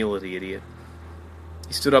making a meal of the idiot.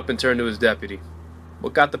 He stood up and turned to his deputy.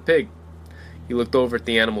 "What got the pig?" He looked over at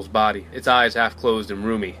the animal's body, its eyes half closed and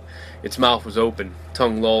rheumy. Its mouth was open,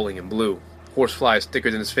 tongue lolling and blue. Horseflies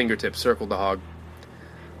thicker than his fingertips circled the hog.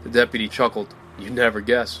 The deputy chuckled. "You'd never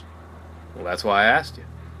guess." "Well, that's why I asked you."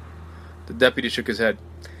 The deputy shook his head.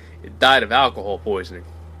 "It died of alcohol poisoning.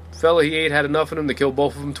 The fella he ate had enough in him to kill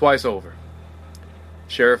both of them twice over."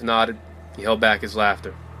 The sheriff nodded. He held back his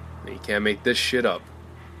laughter. You can't make this shit up.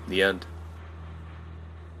 The end.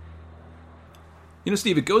 You know,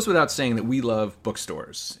 Steve, it goes without saying that we love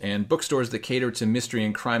bookstores, and bookstores that cater to mystery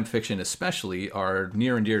and crime fiction especially are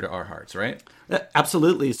near and dear to our hearts, right?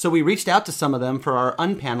 Absolutely. So we reached out to some of them for our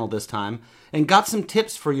unpanel this time and got some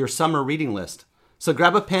tips for your summer reading list. So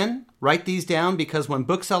grab a pen, write these down, because when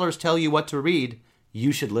booksellers tell you what to read,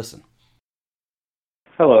 you should listen.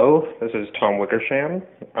 Hello, this is Tom Wickersham.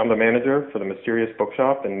 I'm the manager for the Mysterious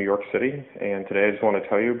Bookshop in New York City, and today I just want to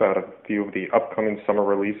tell you about a few of the upcoming summer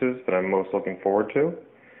releases that I'm most looking forward to.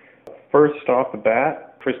 First off the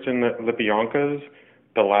bat, Christian Lipyanka's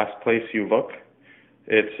The Last Place You Look.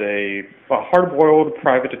 It's a hard-boiled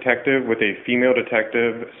private detective with a female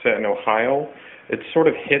detective set in Ohio. It sort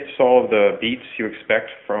of hits all of the beats you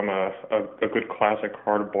expect from a good classic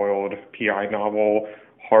hard-boiled PI novel,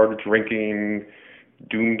 hard-drinking,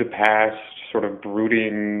 doomed to past, sort of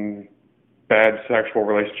brooding, bad sexual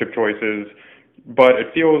relationship choices, but it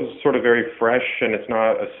feels sort of very fresh, and it's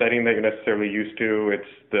not a setting that you're necessarily used to. It's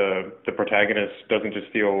the protagonist doesn't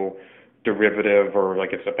just feel derivative or like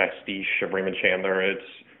it's a pastiche of Raymond Chandler. It's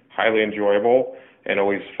highly enjoyable and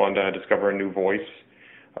always fun to discover a new voice.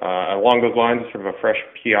 Along those lines, it's sort of a fresh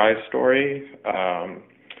PI story.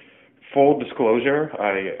 Full disclosure,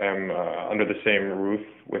 I am under the same roof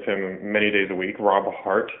with him many days a week, Rob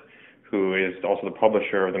Hart, who is also the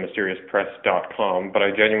publisher of themysteriouspress.com, but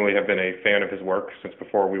I genuinely have been a fan of his work since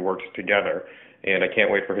before we worked together, and I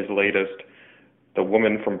can't wait for his latest, The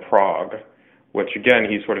Woman from Prague, which again,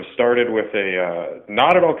 he sort of started with a,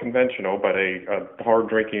 not at all conventional, but a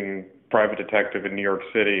hard-drinking private detective in New York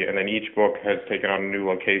City, and then each book has taken on a new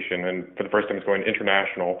location, and for the first time it's going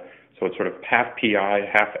international. So it's sort of half PI,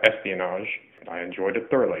 half espionage. I enjoyed it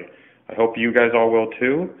thoroughly. I hope you guys all will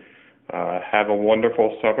too. Have a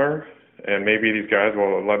wonderful summer, and maybe these guys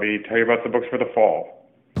will let me tell you about the books for the fall.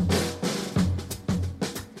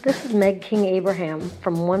 This is Meg King-Abraham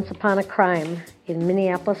from Once Upon a Crime in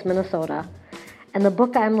Minneapolis, Minnesota. And the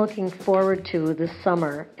book I'm looking forward to this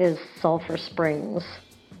summer is Sulphur Springs.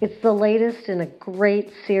 It's the latest in a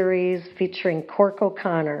great series featuring Cork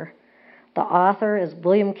O'Connor. The author is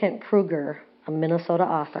William Kent Kruger, a Minnesota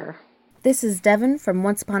author. This is Devin from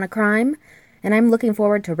Once Upon a Crime, and I'm looking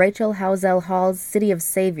forward to Rachel Housel Hall's City of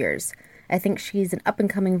Saviors. I think she's an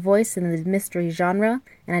up-and-coming voice in the mystery genre,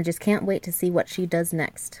 and I just can't wait to see what she does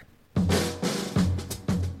next.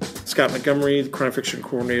 Scott Montgomery, the crime fiction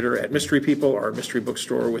coordinator at Mystery People, our mystery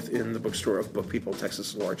bookstore within the bookstore of Book People,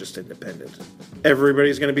 Texas' largest independent.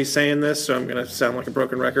 Everybody's going to be saying this, so I'm going to sound like a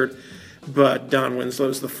broken record. But Don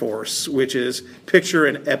Winslow's The Force, which is picture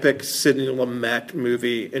an epic Sidney Lumet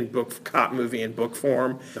movie in cop movie in book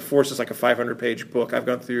form. The Force is like a 500-page book. I've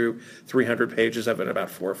gone through 300 pages of it in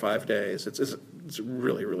about 4 or 5 days. It's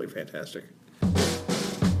really, really fantastic.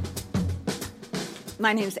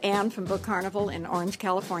 My name's Anne from Book Carnival in Orange,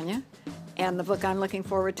 California, and the book I'm looking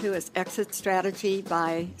forward to is Exit Strategy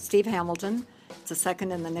by Steve Hamilton. It's the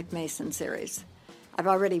second in the Nick Mason series. I've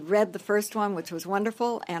already read the first one, which was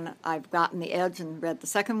wonderful, and I've gotten the edge and read the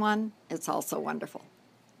second one. It's also wonderful.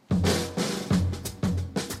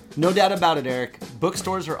 No doubt about it, Eric.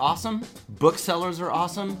 Bookstores are awesome, booksellers are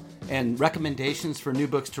awesome, and recommendations for new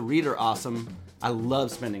books to read are awesome. I love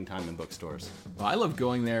spending time in bookstores. Well, I love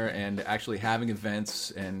going there and actually having events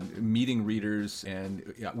and meeting readers.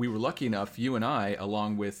 And we were lucky enough, you and I,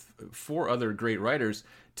 along with 4 other great writers,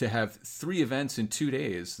 to have 3 events in 2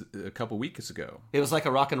 days a couple weeks ago. It was like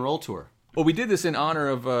a rock and roll tour. Well, we did this in honor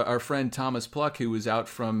of our friend Thomas Pluck, who was out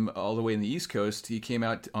from all the way in the East Coast. He came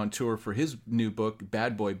out on tour for his new book,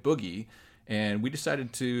 Bad Boy Boogie, and we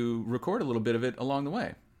decided to record a little bit of it along the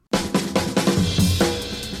way.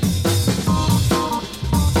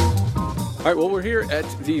 All right, well, we're here at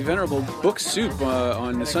the venerable Book Soup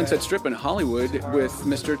on the Sunset Strip in Hollywood with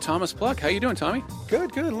Mr. Thomas Pluck. How you doing, Tommy?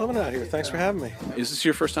 Good, loving it out here. Thanks for having me. Is this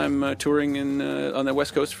your first time touring on the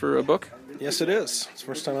West Coast for a book? Yes, it is. It's the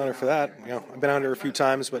first time out here for that. I've been out here a few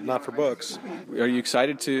times, but not for books. Are you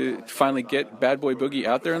excited to finally get Bad Boy Boogie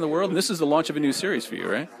out there in the world? And this is the launch of a new series for you,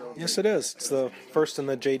 right? Yes, it is. It's the first in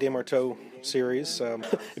the J. DeMarteau series.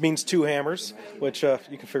 It means 2 hammers, which you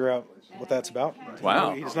can figure out what that's about.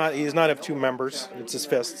 Wow. He does not have 2 members. It's his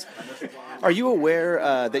fists. Are you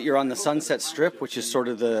aware that you're on the Sunset Strip, which is sort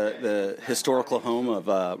of the historical home of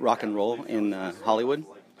rock and roll in Hollywood?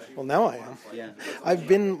 Well, now I am. Yeah. I've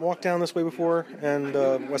walked down this way before, and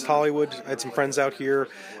West Hollywood. I had some friends out here.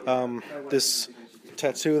 This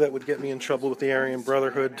tattoo that would get me in trouble with the Aryan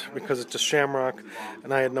Brotherhood because it's a shamrock,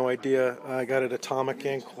 and I had no idea. I got it at Atomic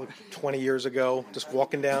Ink like 20 years ago, just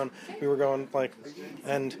walking down. We were going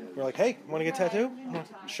and we're like, hey, want to get a tattoo? I'm like,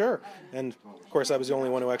 sure. And of course, I was the only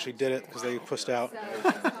one who actually did it because they pushed out.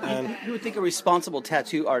 And you would think a responsible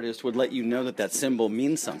tattoo artist would let you know that symbol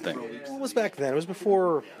means something. It was back then. It was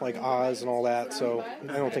before Oz and all that, so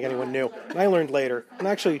I don't think anyone knew. And I learned later, and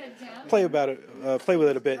actually play with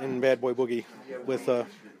it a bit in Bad Boy Boogie with a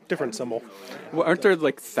different symbol. Well, aren't there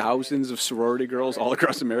thousands of sorority girls all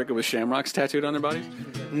across America with shamrocks tattooed on their bodies?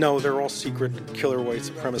 No, they're all secret killer white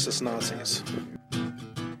supremacist Nazis.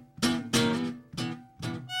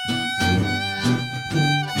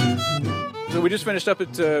 So we just finished up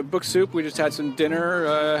at Book Soup. We just had some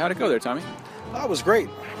dinner. How'd it go there, Tommy? That was great.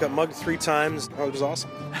 Got mugged 3 times. Oh, it was awesome.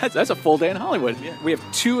 That's a full day in Hollywood. Yeah. We have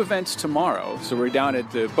 2 events tomorrow. So we're down at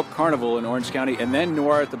the Book Carnival in Orange County and then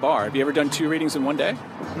Noir at the Bar. Have you ever done 2 readings in one day?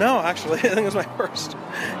 No, actually. I think it was my first.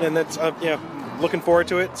 And that's, looking forward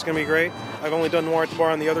to it. It's going to be great. I've only done Noir at the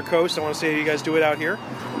Bar on the other coast. I want to see you guys do it out here.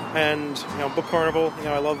 And, Book Carnival,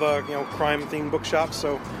 I love, crime-themed bookshops,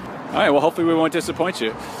 so. All right, well, hopefully we won't disappoint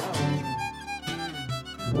you.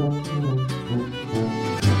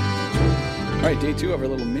 All right, day 2 of our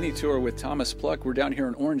little mini tour with Thomas Pluck. We're down here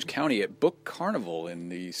in Orange County at Book Carnival in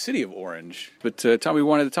the city of Orange. But Tom, we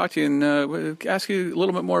wanted to talk to you and ask you a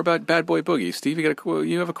little bit more about Bad Boy Boogie. Steve,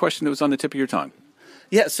 you have a question that was on the tip of your tongue.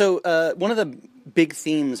 Yeah, so one of the big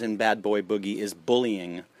themes in Bad Boy Boogie is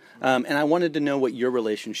bullying. And I wanted to know what your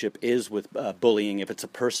relationship is with bullying, if it's a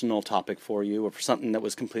personal topic for you or for something that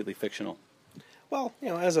was completely fictional. Well,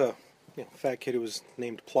 as a fat kid who was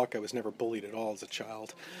named Pluck, I was never bullied at all as a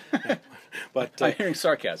child. But I'm hearing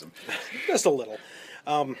sarcasm. Just a little.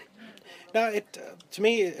 To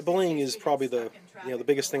me, bullying is probably the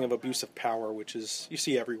biggest thing of abuse of power, which is you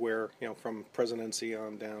see everywhere, from presidency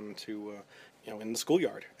on down to in the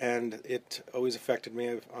schoolyard, and it always affected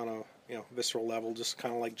me on a visceral level, just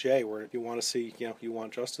kind of like Jay, where you want to see you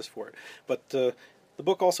want justice for it. But the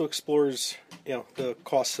book also explores the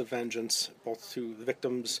costs of vengeance, both to the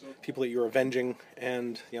victims, people that you're avenging,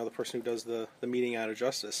 and the person who does the meting out of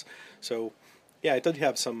justice. So yeah, it did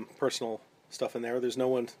have some personal stuff in there. There's no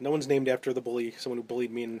one's named after the bully, someone who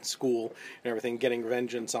bullied me in school and everything, getting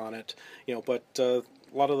vengeance on it. But a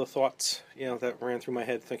lot of the thoughts that ran through my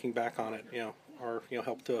head thinking back on it are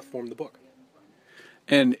helped to form the book.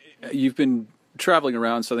 And you've been traveling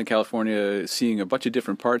around Southern California, seeing a bunch of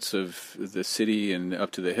different parts of the city and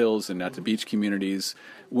up to the hills and out to beach communities.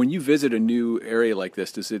 When you visit a new area like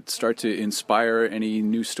this, does it start to inspire any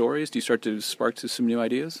new stories? Do you start to spark to some new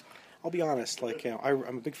ideas? I'll be honest,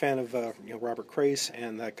 I'm a big fan of Robert Crace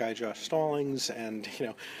and that guy Josh Stallings, and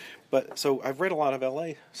but so I've read a lot of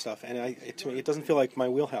LA stuff, and to me it doesn't feel like my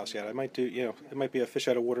wheelhouse yet. I might do, it might be a fish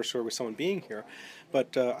out of water story with someone being here,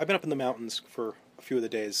 but I've been up in the mountains for a few of the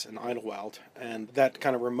days in Idlewild, and that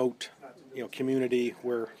kind of remote community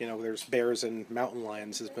where there's bears and mountain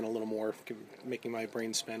lions has been a little more making my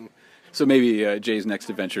brain spin. So maybe Jay's next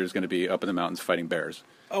adventure is going to be up in the mountains fighting bears.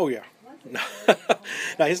 Oh yeah.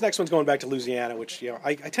 Now his next one's going back to Louisiana, which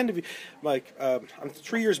I tend to be I'm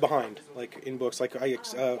 3 years behind in books. I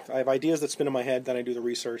have ideas that spin in my head, then I do the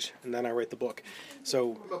research, and then I write the book.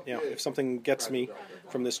 So if something gets me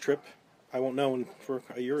from this trip, I won't know for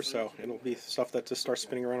a year or so. It'll be stuff that just starts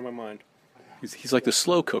spinning around in my mind. He's like the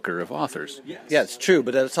slow cooker of authors. Yeah, it's true,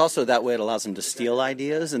 but it's also that way it allows him to steal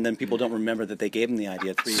ideas, and then people don't remember that they gave him the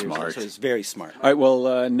idea 3 years ago. So it's very smart. All right,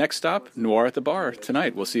 well, next stop, Noir at the Bar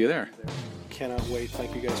tonight. We'll see you there. Cannot wait.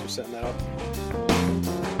 Thank you guys for setting that up.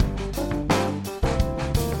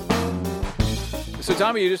 So,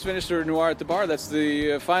 Tommy, you just finished your Noir at the Bar. That's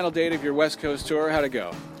the final date of your West Coast tour. How'd it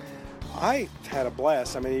go? I had a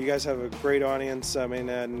blast. You guys have a great audience. And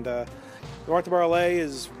Noir at the Bar LA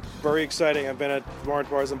is very exciting. I've been at Noir at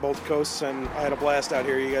the Bars on both coasts, and I had a blast out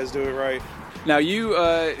here. You guys do it right. Now, you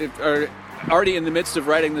are already in the midst of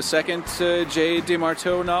writing the second J.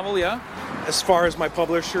 DeMarteau novel, yeah? As far as my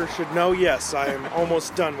publisher should know, yes. I am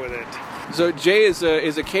almost done with it. So Jay is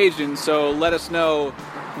a Cajun, so let us know,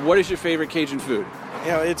 what is your favorite Cajun food?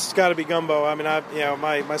 It's got to be gumbo.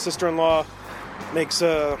 My sister-in-law makes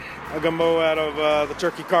a gumbo out of the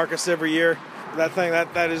turkey carcass every year.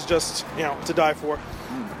 That is just, to die for.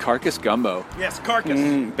 Carcass gumbo. Yes, Carcass.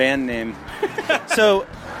 Band name. So,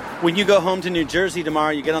 when you go home to New Jersey tomorrow,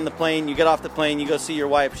 you get on the plane, you get off the plane, you go see your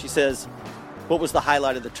wife, she says, what was the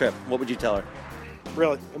highlight of the trip? What would you tell her?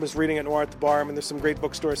 really. I was reading at Noir at the Bar. I mean, there's some great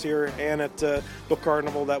bookstores here, and at Book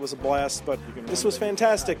Carnival, that was a blast. But this was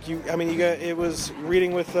fantastic. It was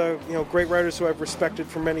reading with great writers who I've respected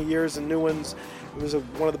for many years and new ones. It was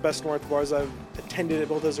one of the best Noir at the Bars I've attended,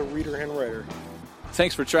 both as a reader and writer.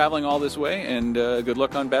 Thanks for traveling all this way, and good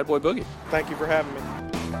luck on Bad Boy Boogie. Thank you for having me.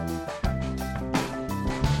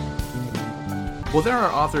 Well, there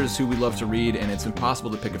are authors who we love to read, and it's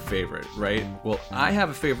impossible to pick a favorite, right? Well, I have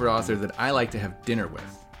a favorite author that I like to have dinner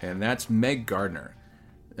with, and that's Meg Gardner.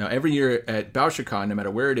 Now, every year at BoucherCon, no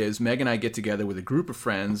matter where it is, Meg and I get together with a group of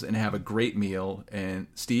friends and have a great meal. And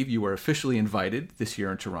Steve, you are officially invited this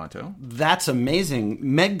year in Toronto. That's amazing.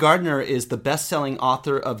 Meg Gardner is the best-selling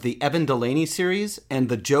author of the Evan Delaney series and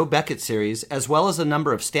the Joe Beckett series, as well as a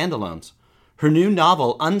number of standalones. Her new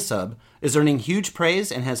novel, Unsub, is earning huge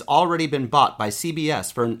praise and has already been bought by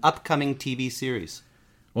CBS for an upcoming TV series.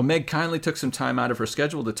 Well, Meg kindly took some time out of her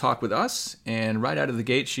schedule to talk with us, and right out of the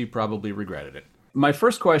gate, she probably regretted it. My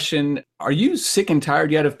first question, are you sick and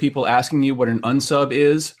tired yet of people asking you what an unsub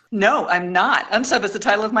is? No, I'm not. Unsub is the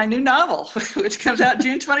title of my new novel, which comes out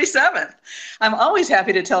June 27th. I'm always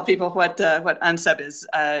happy to tell people what unsub is.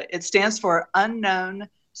 It stands for unknown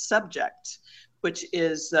subject, which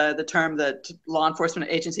is the term that law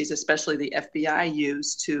enforcement agencies, especially the FBI,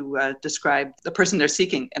 use to describe the person they're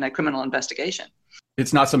seeking in a criminal investigation.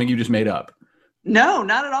 It's not something you just made up. No,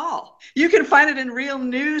 not at all. You can find it in real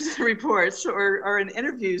news reports or in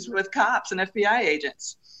interviews with cops and FBI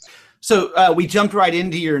agents. So we jumped right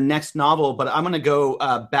into your next novel, but I'm going to go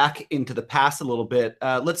back into the past a little bit.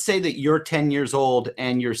 Let's say that you're 10 years old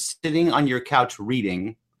and you're sitting on your couch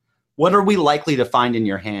reading. What are we likely to find in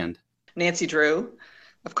your hand? Nancy Drew,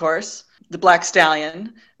 of course, The Black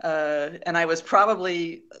Stallion, and I was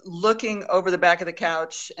probably looking over the back of the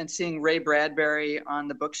couch and seeing Ray Bradbury on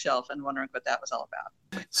the bookshelf and wondering what that was all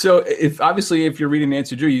about. So if you're reading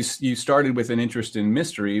Nancy Drew, you started with an interest in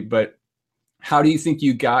mystery, but how do you think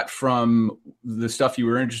you got from the stuff you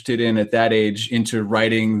were interested in at that age into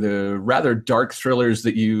writing the rather dark thrillers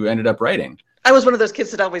that you ended up writing? I was one of those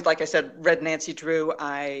kids that always, like I said, read Nancy Drew.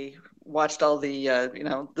 I watched all the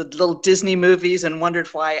little Disney movies and wondered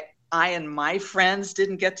why I and my friends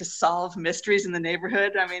didn't get to solve mysteries in the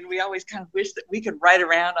neighborhood. I mean, we always kind of wished that we could ride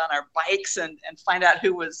around on our bikes and find out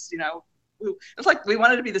who was, it was like we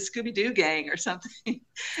wanted to be the Scooby-Doo gang or something.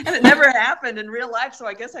 And it never happened in real life, so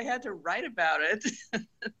I guess I had to write about it.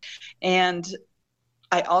 And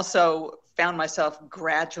I also found myself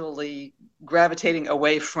gradually gravitating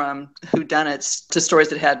away from whodunits to stories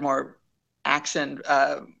that had more action,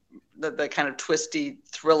 the kind of twisty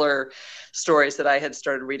thriller stories that I had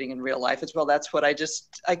started reading in real life as well. That's what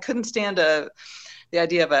I couldn't stand the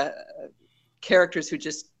idea of characters who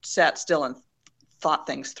just sat still and thought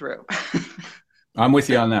things through. I'm with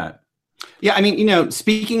you on that. Yeah, I mean,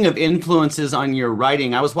 speaking of influences on your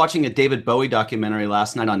writing, I was watching a David Bowie documentary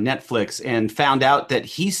last night on Netflix and found out that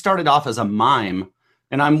he started off as a mime.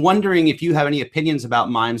 And I'm wondering if you have any opinions about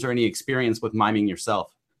mimes or any experience with miming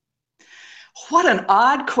yourself. What an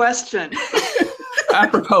odd question.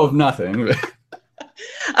 Apropos of nothing.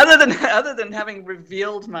 Other than having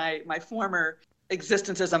revealed my former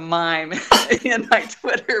existence as a mime in my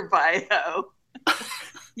Twitter bio.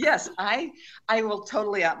 Yes, I will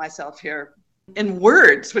totally out myself here in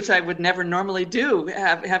words, which I would never normally do,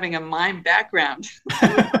 having a mime background.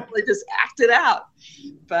 I just act it out.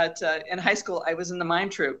 But in high school, I was in the mime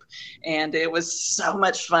troupe, and it was so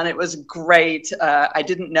much fun. It was great. I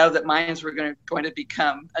didn't know that mimes were going to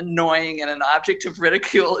become annoying and an object of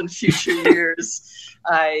ridicule in future years.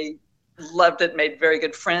 I loved it, made very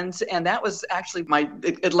good friends. And that was actually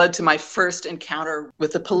it led to my first encounter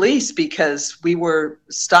with the police, because we were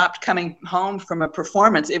stopped coming home from a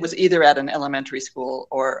performance. It was either at an elementary school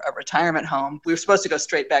or a retirement home. We were supposed to go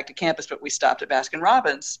straight back to campus, but we stopped at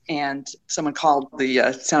Baskin-Robbins, and someone called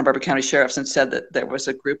the Santa Barbara County Sheriffs and said that there was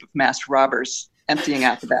a group of masked robbers emptying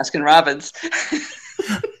out the Baskin-Robbins.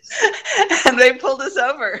 And they pulled us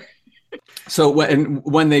over. So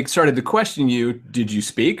when they started to question you, did you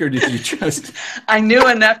speak or did you just... I knew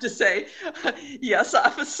enough to say, yes,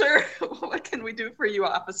 officer. What can we do for you,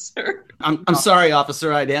 officer? I'm sorry,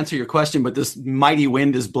 officer. I'd answer your question, but this mighty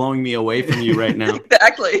wind is blowing me away from you right now.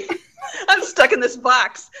 Exactly. I'm stuck in this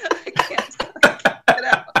box. I can't get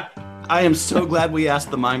out. I am so glad we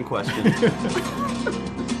asked the mime question.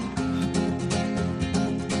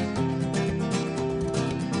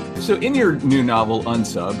 So in your new novel,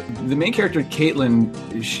 Unsub, the main character,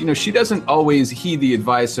 Caitlin, she doesn't always heed the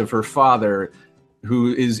advice of her father,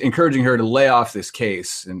 who is encouraging her to lay off this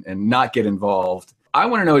case and not get involved. I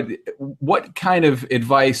want to know, what kind of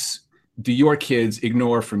advice do your kids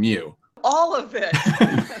ignore from you? All of it.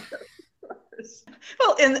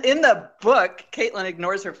 Well, in the book, Caitlin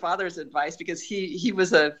ignores her father's advice because he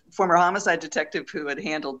was a former homicide detective who had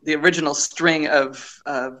handled the original string of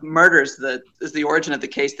murders that is the origin of the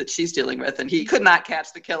case that she's dealing with. And he could not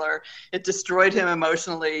catch the killer. It destroyed him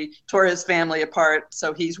emotionally, tore his family apart.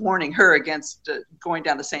 So he's warning her against going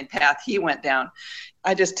down the same path he went down.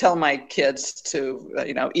 I just tell my kids to,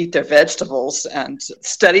 eat their vegetables and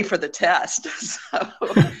study for the test. So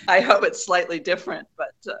I hope it's slightly different.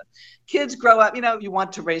 But kids grow up, you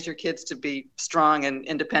want to raise your kids to be strong and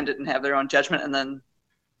independent and have their own judgment. And then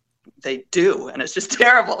they do. And it's just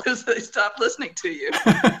terrible because they stop listening to you.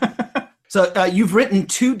 So you've written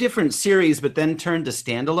 2 different series, but then turned to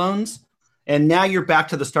standalones. And now you're back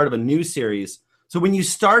to the start of a new series. So when you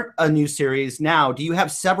start a new series now, do you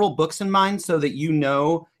have several books in mind so that you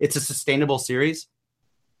know it's a sustainable series?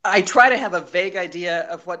 I try to have a vague idea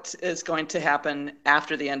of what is going to happen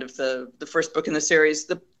after the end of the first book in the series.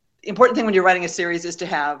 The important thing when you're writing a series is to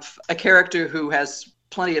have a character who has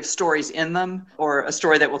plenty of stories in them, or a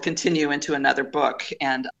story that will continue into another book.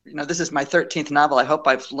 And, this is my 13th novel. I hope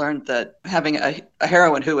I've learned that having a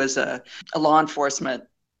heroine who is a law enforcement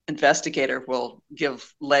investigator will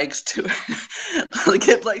give legs to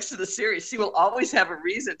the series. She will always have a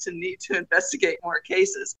reason to need to investigate more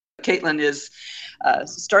cases. Caitlin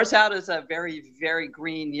starts out as a very, very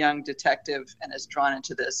green young detective and is drawn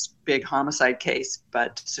into this big homicide case,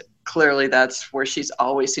 but clearly that's where she's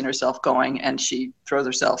always seen herself going, and she throws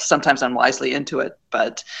herself sometimes unwisely into it.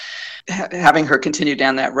 But having her continue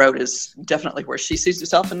down that road is definitely where she sees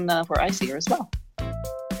herself and where I see her as well.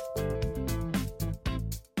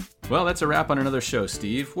 Well, that's a wrap on another show,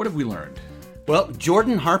 Steve. What have we learned? Well,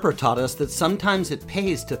 Jordan Harper taught us that sometimes it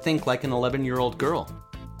pays to think like an 11-year-old girl.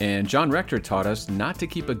 And John Rector taught us not to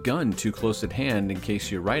keep a gun too close at hand in case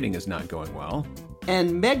your writing is not going well.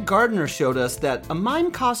 And Meg Gardner showed us that a mime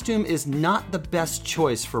costume is not the best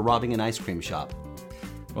choice for robbing an ice cream shop.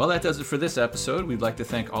 Well, that does it for this episode. We'd like to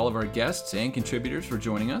thank all of our guests and contributors for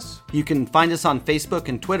joining us. You can find us on Facebook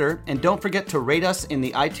and Twitter, and don't forget to rate us in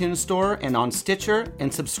the iTunes Store and on Stitcher,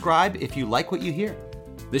 and subscribe if you like what you hear.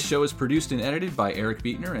 This show is produced and edited by Eric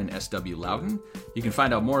Beatner and S.W. Loudon. You can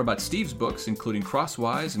find out more about Steve's books, including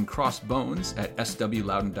Crosswise and Crossbones, at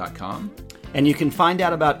swloudon.com. And you can find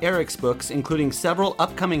out about Eric's books, including several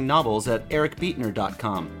upcoming novels, at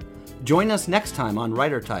ericbeatner.com. Join us next time on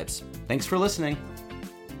Writer Types. Thanks for listening.